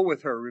to go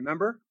with her,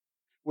 remember?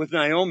 With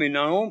Naomi.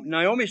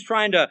 Naomi's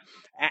trying to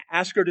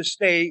ask her to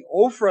stay.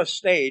 Ophrah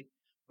stayed,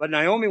 but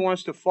Naomi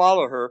wants to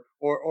follow her,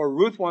 or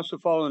Ruth wants to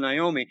follow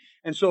Naomi.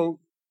 And so,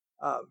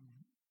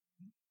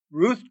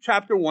 Ruth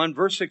chapter 1,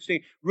 verse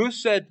 16, Ruth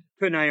said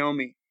to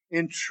Naomi,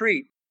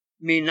 entreat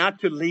me not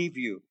to leave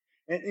you.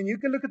 And you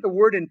can look at the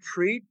word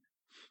entreat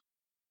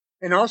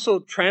and also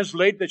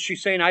translate that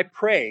she's saying, I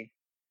pray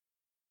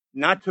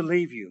not to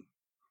leave you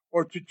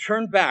or to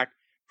turn back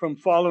from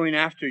following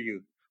after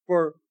you.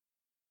 For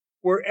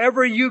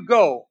wherever you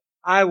go,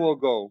 I will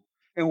go.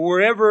 And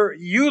wherever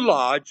you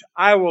lodge,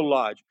 I will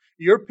lodge.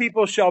 Your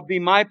people shall be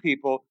my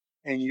people,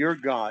 and your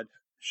God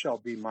shall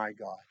be my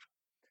God.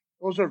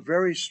 Those are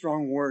very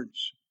strong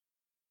words.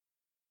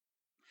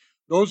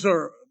 Those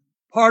are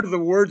part of the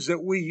words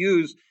that we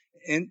use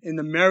in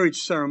the marriage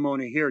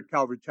ceremony here at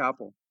Calvary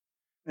Chapel.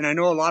 And I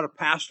know a lot of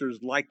pastors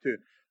like to,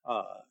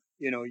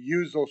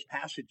 use those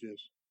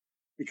passages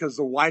because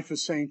the wife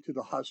is saying to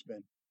the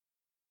husband,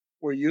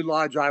 where you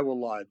lodge, I will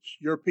lodge.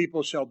 Your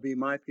people shall be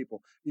my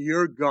people.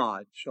 Your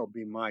God shall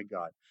be my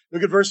God.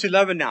 Look at verse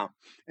 11 now.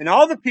 And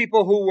all the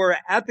people who were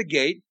at the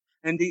gate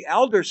and the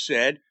elders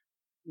said,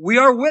 we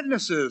are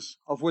witnesses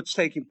of what's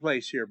taking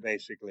place here,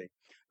 basically.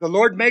 The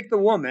Lord make the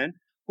woman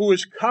who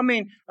is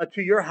coming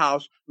to your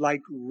house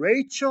like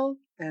Rachel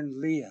and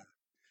Leah.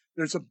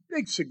 There's a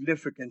big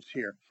significance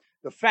here.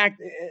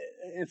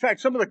 In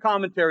fact, some of the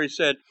commentaries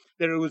said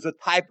that it was a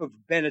type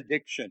of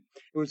benediction.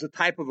 It was a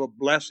type of a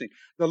blessing.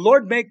 The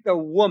Lord make the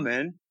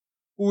woman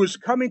who is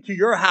coming to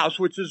your house,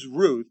 which is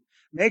Ruth,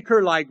 make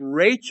her like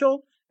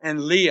Rachel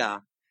and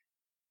Leah,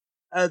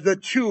 the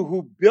two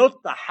who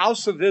built the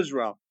house of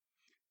Israel.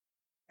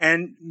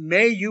 And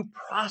may you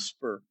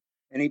prosper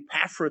in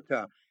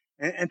Ephrathah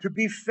and to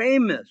be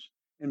famous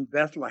in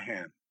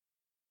Bethlehem.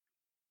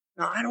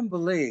 Now, I don't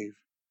believe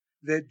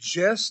that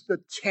just the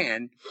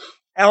 10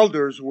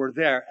 elders were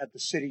there at the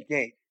city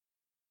gate.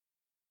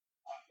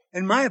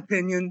 In my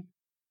opinion,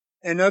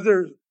 and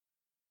other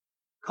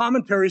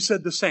commentaries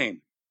said the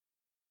same.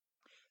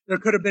 There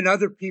could have been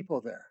other people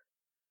there.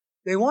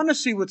 They want to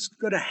see what's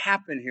going to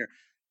happen here.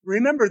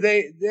 Remember,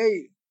 they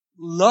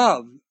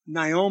loved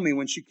Naomi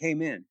when she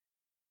came in.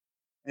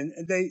 And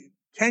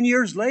 10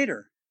 years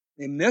later,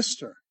 they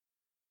missed her.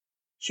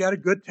 She had a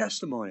good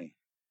testimony.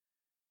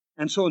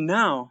 And so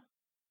now,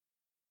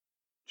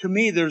 to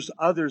me, there's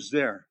others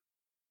there.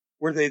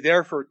 Were they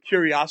there for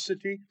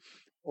curiosity,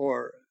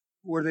 or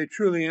were they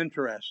truly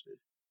interested?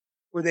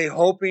 Were they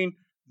hoping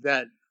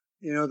that,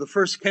 the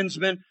first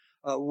kinsman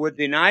would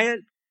deny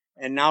it?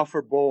 And now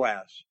for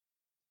Boaz.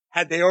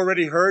 Had they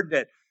already heard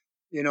that,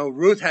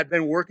 Ruth had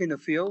been working the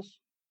fields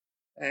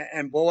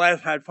and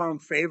Boaz had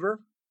found favor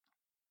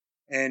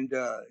and,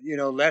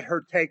 let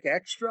her take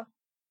extra?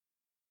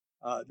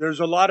 There's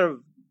a lot of,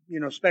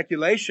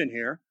 speculation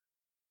here.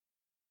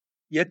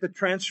 Yet the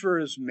transfer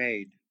is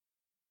made.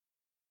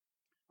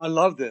 I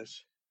love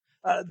this.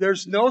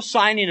 There's no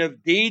signing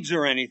of deeds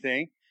or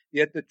anything,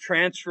 yet the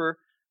transfer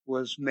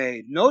was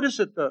made. Notice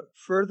that the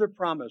further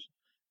promise,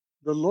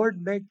 the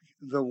Lord make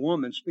the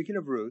woman, speaking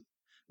of Ruth,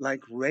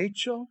 like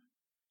Rachel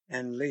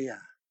and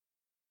Leah.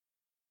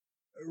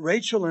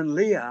 Rachel and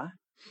Leah,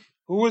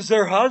 who was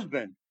their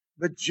husband,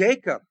 but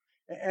Jacob.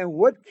 And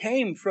what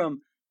came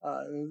from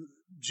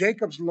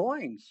Jacob's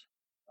loins?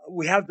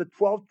 We have the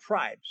 12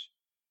 tribes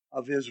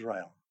of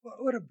Israel.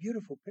 What a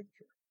beautiful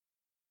picture.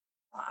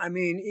 I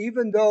mean,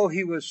 even though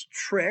he was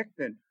tricked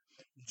and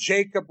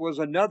Jacob was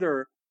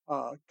another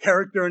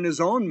character in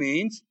his own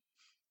means,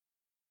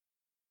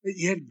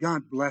 yet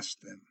God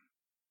blessed them.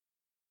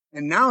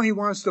 And now he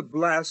wants to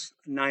bless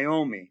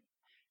Naomi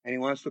and he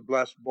wants to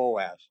bless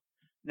Boaz.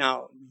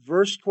 Now,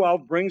 verse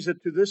 12 brings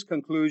it to this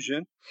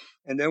conclusion,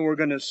 and then we're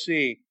going to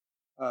see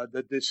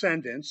the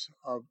descendants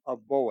of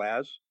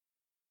Boaz.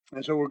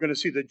 And so we're going to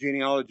see the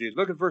genealogies.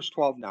 Look at verse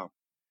 12 now.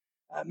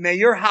 May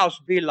your house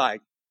be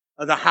like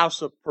the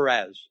house of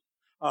Perez,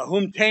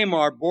 whom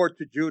Tamar bore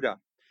to Judah,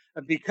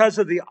 because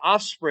of the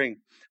offspring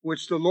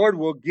which the Lord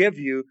will give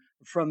you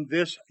from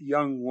this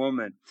young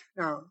woman.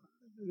 Now,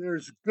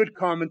 there's good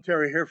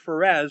commentary here.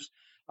 Perez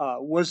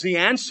was the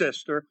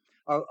ancestor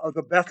of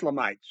the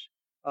Bethlehemites.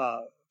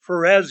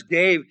 Perez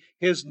gave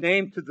his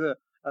name to the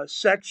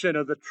section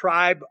of the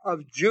tribe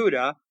of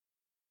Judah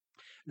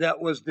that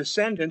was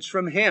descendants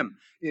from him.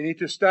 You need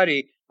to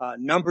study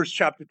Numbers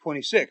chapter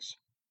 26.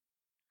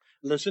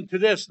 Listen to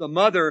this. The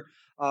mother,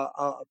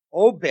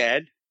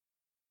 Obed,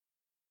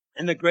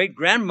 and the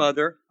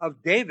great-grandmother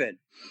of David,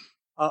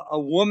 a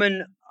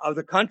woman of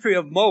the country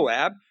of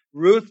Moab.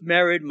 Ruth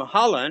married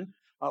Mahalan,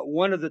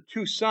 one of the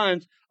two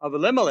sons of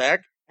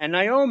Elimelech, and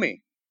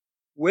Naomi.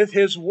 With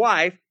his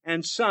wife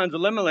and sons,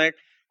 Elimelech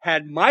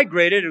had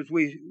migrated, as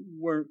we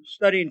were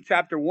studying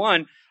chapter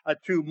 1,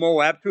 to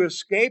Moab to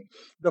escape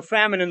the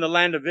famine in the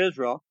land of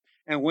Israel.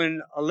 And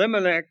when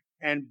Elimelech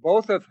and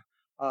both of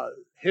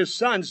his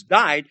sons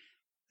died,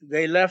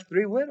 they left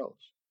 3 widows.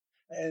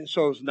 And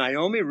so it was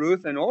Naomi,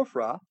 Ruth, and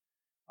Orpah,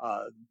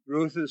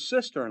 Ruth's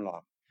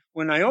sister-in-law.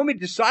 When Naomi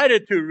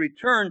decided to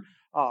return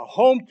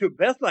home to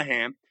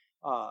Bethlehem,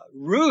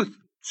 Ruth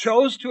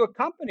chose to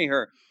accompany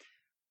her.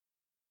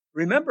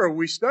 Remember,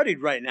 we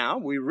studied right now,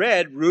 we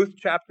read Ruth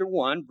chapter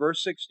 1,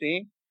 verse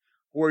 16,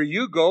 where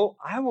you go,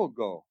 I will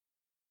go.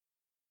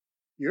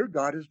 Your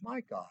God is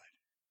my God.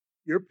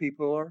 Your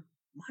people are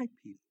my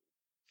people.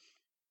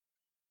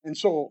 And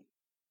so,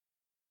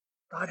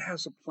 God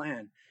has a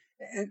plan.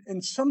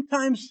 And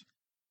sometimes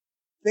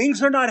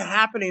things are not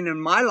happening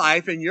in my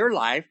life, in your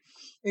life,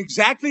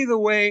 exactly the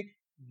way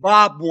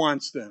Bob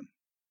wants them.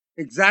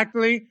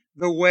 Exactly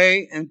the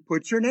way, and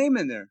put your name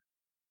in there.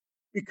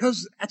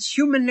 Because that's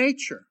human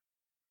nature.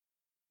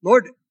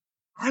 Lord,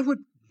 I would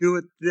do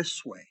it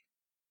this way.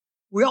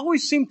 We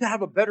always seem to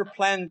have a better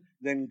plan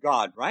than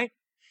God, right?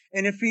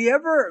 And if He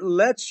ever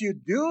lets you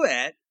do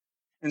it,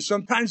 and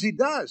sometimes He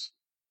does,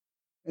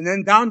 and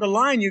then down the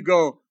line you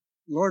go,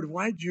 Lord,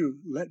 why'd you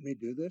let me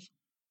do this?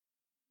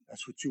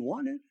 That's what you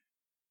wanted.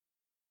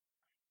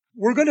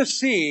 We're going to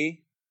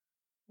see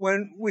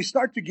when we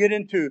start to get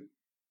into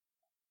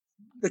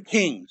the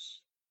kings.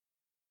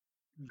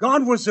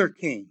 God was their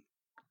king.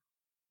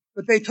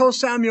 But they told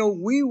Samuel,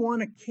 we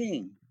want a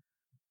king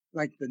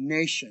like the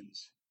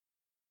nations.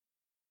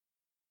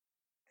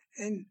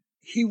 And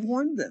He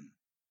warned them.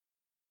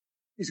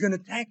 He's going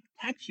to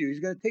tax you. He's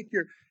going to take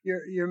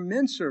your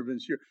men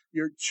servants,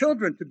 your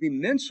children to be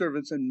men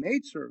servants and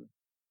maid servants.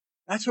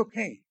 That's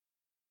okay.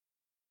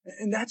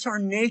 And that's our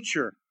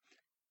nature.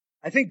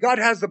 I think God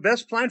has the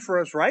best plan for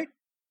us, right?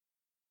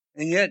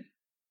 And yet,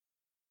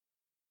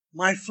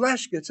 my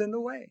flesh gets in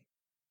the way.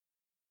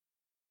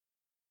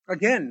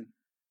 Again,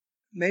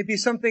 maybe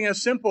something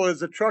as simple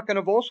as a truck and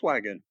a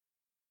Volkswagen.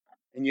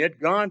 And yet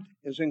God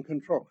is in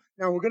control.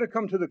 Now we're going to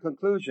come to the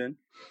conclusion.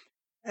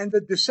 And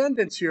the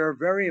descendants here are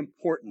very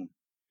important.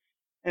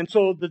 And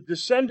so the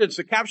descendants,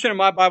 the caption in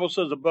my Bible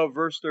says above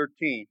verse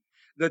 13,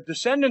 the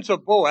descendants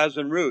of Boaz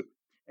and Ruth.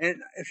 And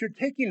if you're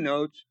taking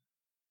notes,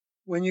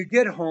 when you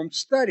get home,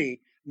 study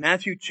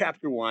Matthew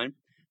chapter 1,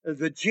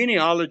 the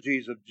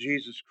genealogies of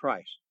Jesus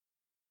Christ.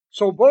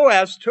 So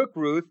Boaz took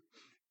Ruth,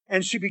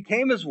 and she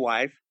became his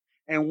wife.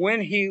 And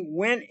when he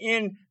went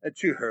in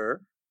to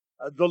her,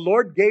 the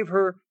Lord gave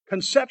her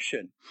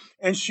conception,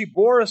 and she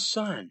bore a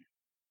son.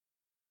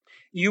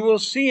 You will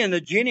see in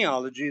the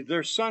genealogy,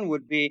 their son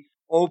would be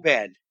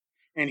Obed,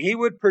 and he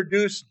would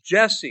produce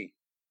Jesse,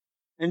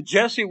 and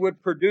Jesse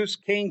would produce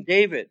King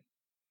David.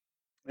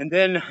 And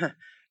then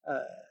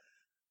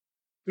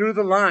through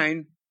the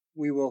line,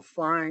 we will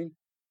find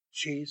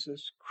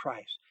Jesus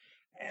Christ.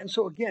 And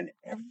so again,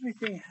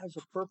 everything has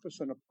a purpose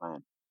and a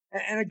plan.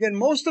 And again,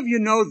 most of you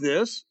know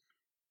this,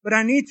 but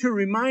I need to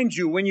remind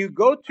you, when you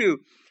go to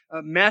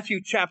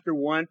Matthew chapter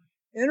 1,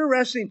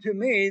 interesting to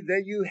me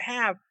that you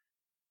have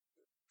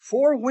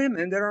 4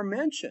 women that are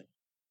mentioned.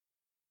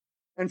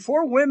 And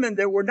 4 women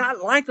that were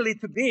not likely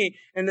to be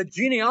in the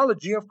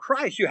genealogy of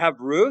Christ. You have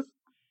Ruth,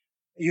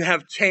 you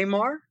have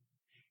Tamar,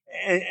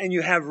 and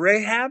you have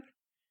Rahab,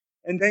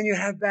 and then you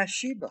have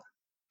Bathsheba.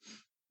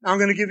 Now I'm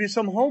going to give you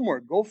some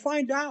homework. Go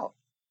find out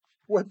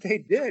what they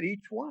did,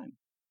 each one.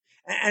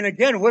 And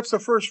again, what's the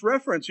first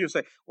reference? You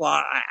say,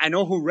 well, I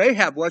know who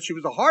Rahab was. She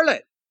was a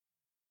harlot.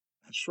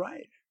 That's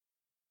right.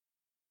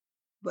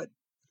 But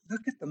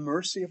look at the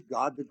mercy of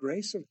God, the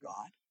grace of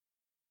God.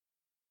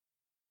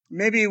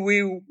 Maybe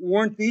we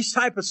weren't these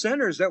type of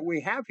sinners that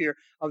we have here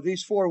of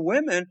these 4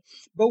 women,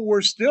 but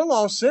we're still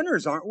all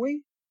sinners, aren't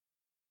we?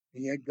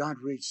 And yet God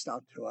reached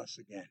out to us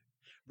again.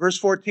 Verse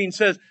 14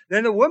 says,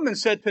 then the woman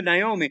said to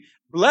Naomi,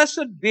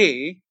 blessed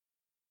be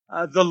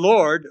the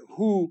Lord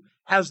who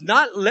has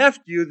not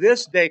left you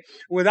this day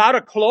without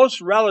a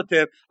close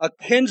relative, a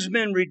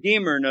kinsman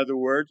redeemer, in other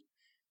words,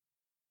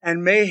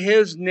 and may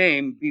His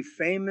name be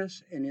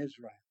famous in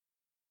Israel.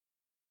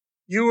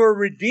 You are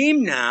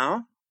redeemed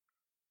now,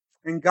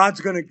 and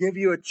God's going to give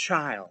you a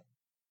child.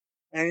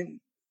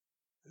 And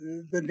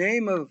the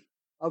name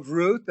of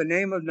Ruth, the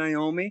name of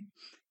Naomi,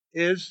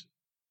 is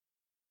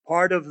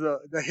part of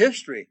the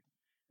history.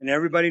 And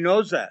everybody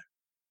knows that.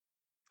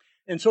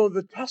 And so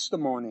the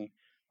testimony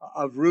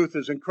of Ruth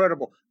is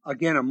incredible.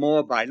 Again, a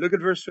Moabite. Look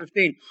at verse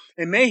 15.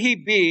 And may he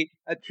be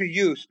to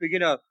you,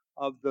 speaking of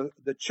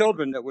the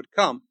children that would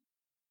come,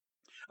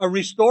 a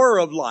restorer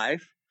of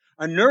life,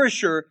 a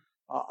nourisher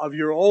of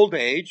your old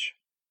age,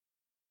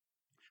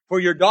 for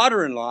your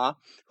daughter-in-law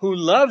who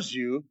loves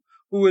you,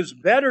 who is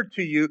better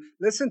to you.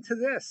 Listen to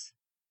this.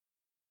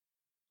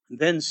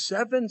 Then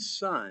 7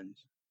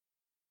 sons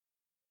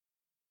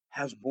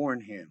has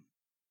borne him.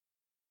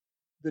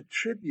 The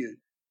tribute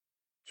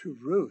to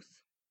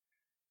Ruth,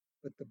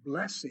 but the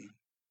blessing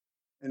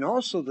and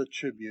also the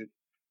tribute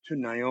to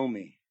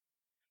Naomi.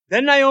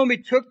 Then Naomi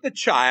took the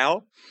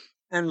child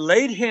and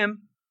laid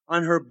him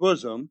on her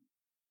bosom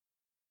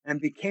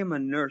and became a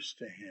nurse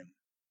to him.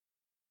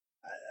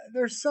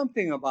 There's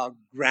something about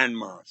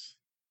grandmas.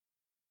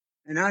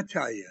 And I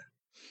tell you,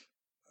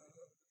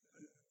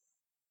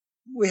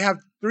 we have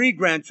 3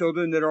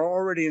 grandchildren that are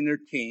already in their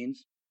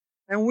teens,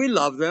 and we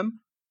love them,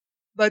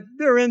 but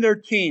they're in their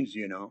teens,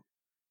 you know.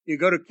 You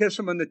go to kiss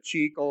them on the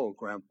cheek, oh,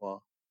 Grandpa.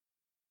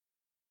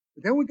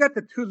 But then we got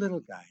the 2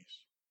 little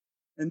guys,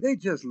 and they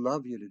just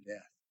love you to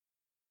death.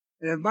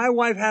 And if my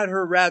wife had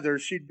her rather,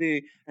 she'd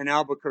be in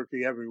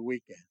Albuquerque every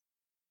weekend.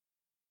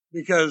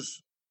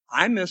 Because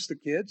I miss the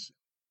kids,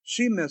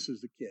 she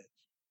misses the kids.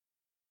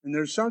 And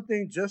there's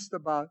something just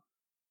about,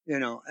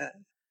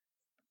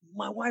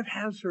 my wife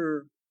has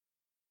her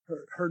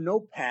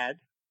notepad,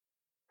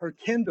 her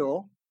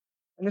Kindle,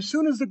 and as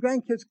soon as the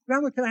grandkids,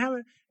 Grandma, can I have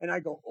it? And I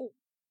go, oh,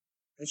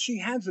 and she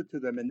hands it to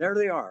them, and there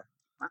they are.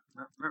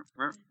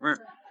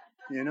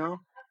 You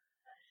know?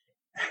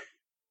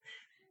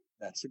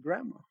 That's a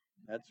grandma.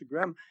 That's a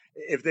grandma.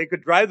 If they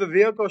could drive the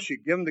vehicle,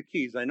 she'd give them the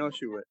keys. I know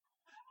she would.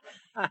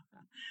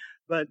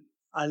 But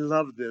I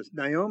love this.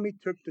 Naomi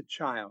took the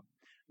child,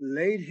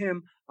 laid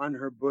him on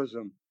her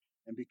bosom,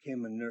 and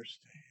became a nurse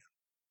to him.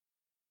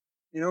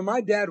 You know,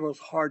 my dad was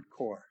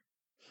hardcore.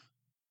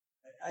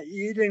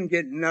 You didn't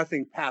get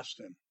nothing past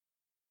him.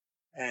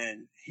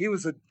 And he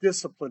was a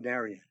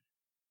disciplinarian.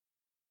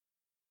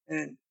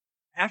 And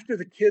after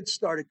the kids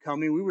started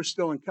coming, we were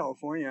still in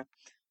California.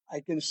 I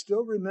can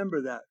still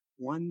remember that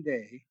one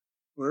day,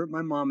 we're at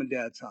my mom and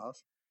dad's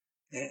house,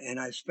 and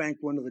I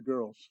spanked one of the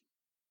girls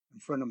in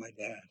front of my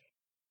dad.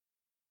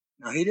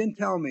 Now, he didn't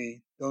tell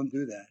me, don't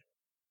do that.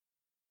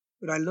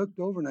 But I looked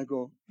over and I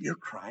go, you're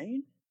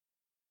crying?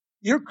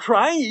 You're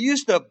crying? You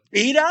used to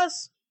beat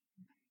us?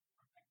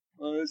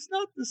 Well, it's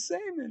not the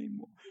same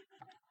anymore.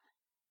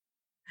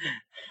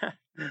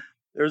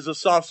 There's a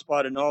soft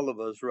spot in all of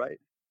us, right?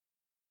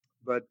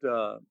 But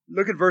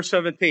look at verse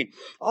 17.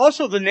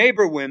 Also, the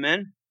neighbor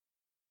women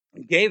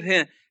gave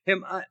him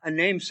a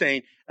name,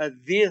 saying,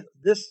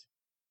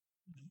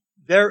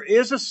 there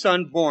is a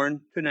son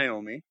born to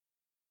Naomi,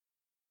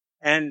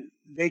 and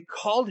they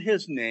called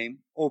his name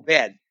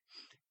Obed.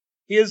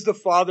 He is the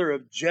father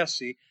of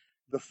Jesse,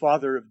 the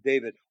father of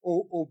David.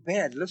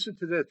 Obed, listen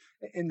to this.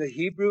 In the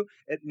Hebrew,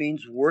 it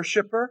means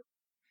worshiper.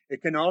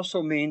 It can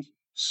also mean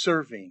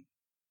serving.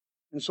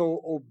 And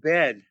so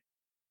Obed,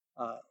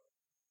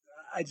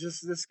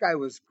 this guy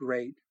was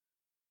great.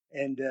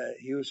 And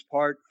he was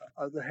part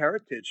of the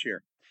heritage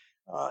here.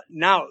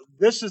 Now,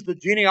 this is the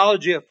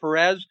genealogy of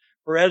Perez.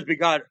 Perez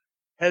begot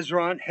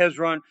Hezron.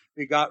 Hezron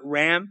begot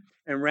Ram.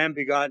 And Ram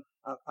begot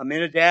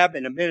Aminadab.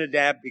 And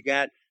Aminadab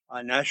begot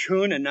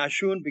Nashun. And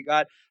Nashun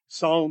begot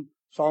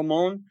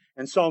Salmon.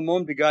 And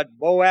Salmon begot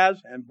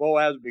Boaz. And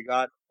Boaz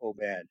begot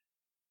Obed.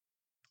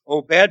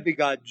 Obed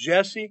begot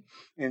Jesse.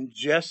 And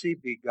Jesse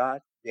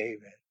begot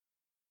David.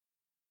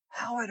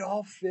 How it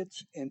all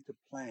fits into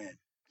plan.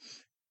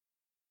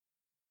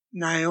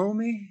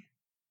 Naomi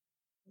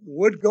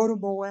would go to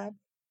Moab.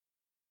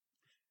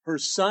 Her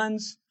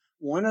sons,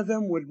 one of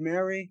them would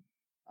marry,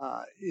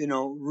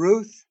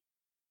 Ruth.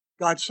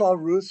 God saw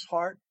Ruth's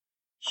heart.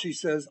 She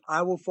says,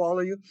 I will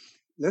follow you.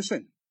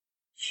 Listen,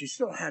 she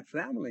still had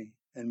family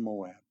in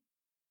Moab.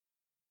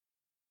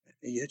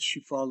 And yet she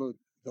followed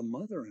the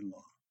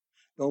mother-in-law.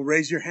 Don't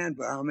raise your hand,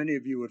 but how many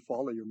of you would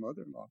follow your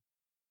mother-in-law?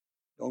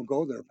 Don't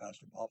go there,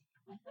 Pastor Bob.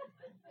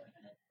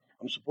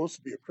 I'm supposed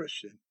to be a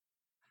Christian.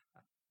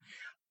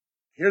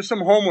 Here's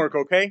some homework,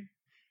 okay?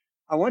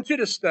 I want you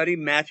to study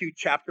Matthew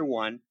chapter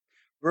 1,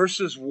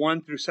 verses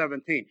 1 through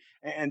 17.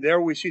 And there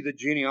we see the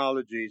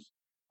genealogies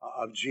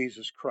of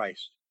Jesus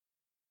Christ,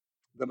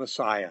 the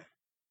Messiah.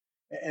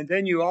 And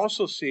then you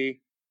also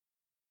see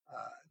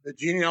the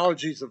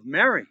genealogies of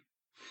Mary.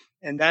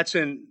 And that's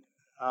in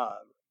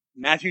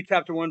Matthew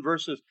chapter 1,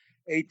 verses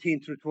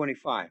 18 through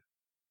 25.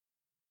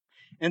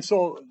 And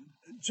so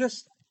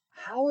just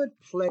how it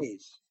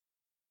plays,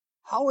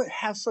 how it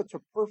has such a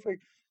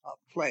perfect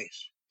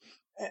place.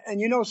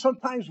 And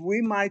sometimes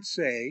we might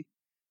say,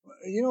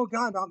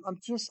 God,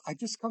 I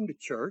just come to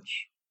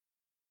church.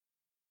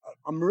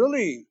 I'm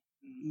really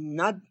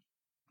not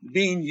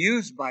being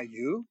used by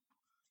you.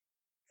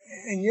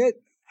 And yet,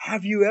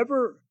 have you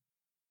ever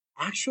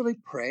actually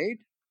prayed?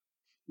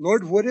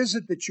 Lord, what is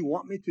it that you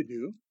want me to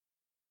do?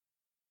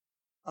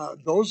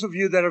 Those of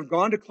you that have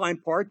gone to Klein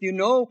Park,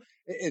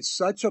 it's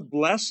such a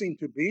blessing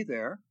to be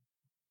there.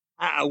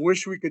 I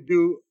wish we could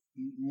do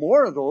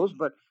more of those,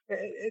 but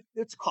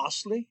it's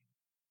costly.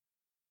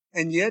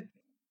 And yet,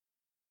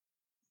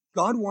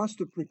 God wants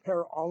to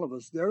prepare all of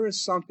us. There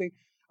is something.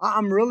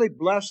 I'm really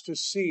blessed to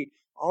see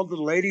all the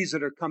ladies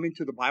that are coming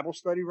to the Bible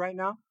study right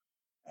now.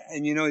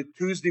 And,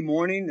 Tuesday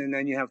morning, and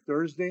then you have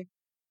Thursday.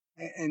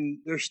 And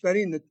they're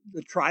studying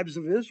the tribes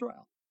of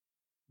Israel.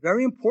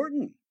 Very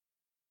important.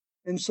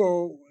 And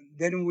so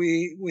then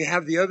we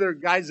have the other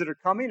guys that are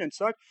coming and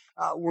such.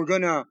 We're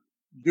going to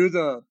do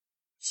the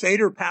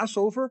Seder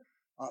Passover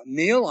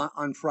meal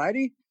on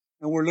Friday,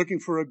 and we're looking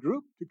for a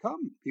group to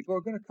come. People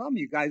are going to come.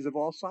 You guys have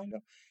all signed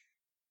up.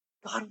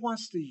 God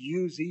wants to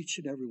use each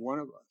and every one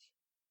of us.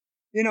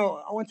 You know,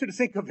 I want you to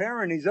think of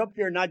Aaron. He's up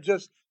here not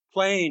just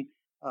playing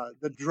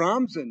the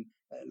drums, and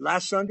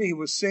last Sunday he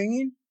was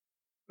singing,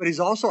 but he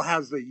also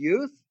has the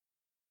youth.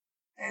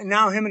 And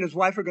now him and his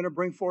wife are going to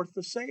bring forth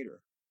the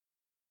Seder.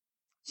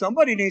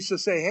 Somebody needs to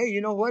say, hey,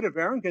 you know what? If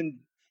Aaron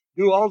can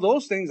do all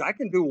those things, I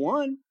can do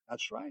one.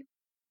 That's right.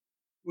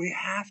 We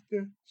have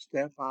to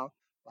step out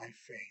by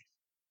faith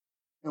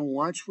and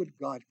watch what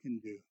God can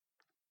do.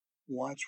 Watch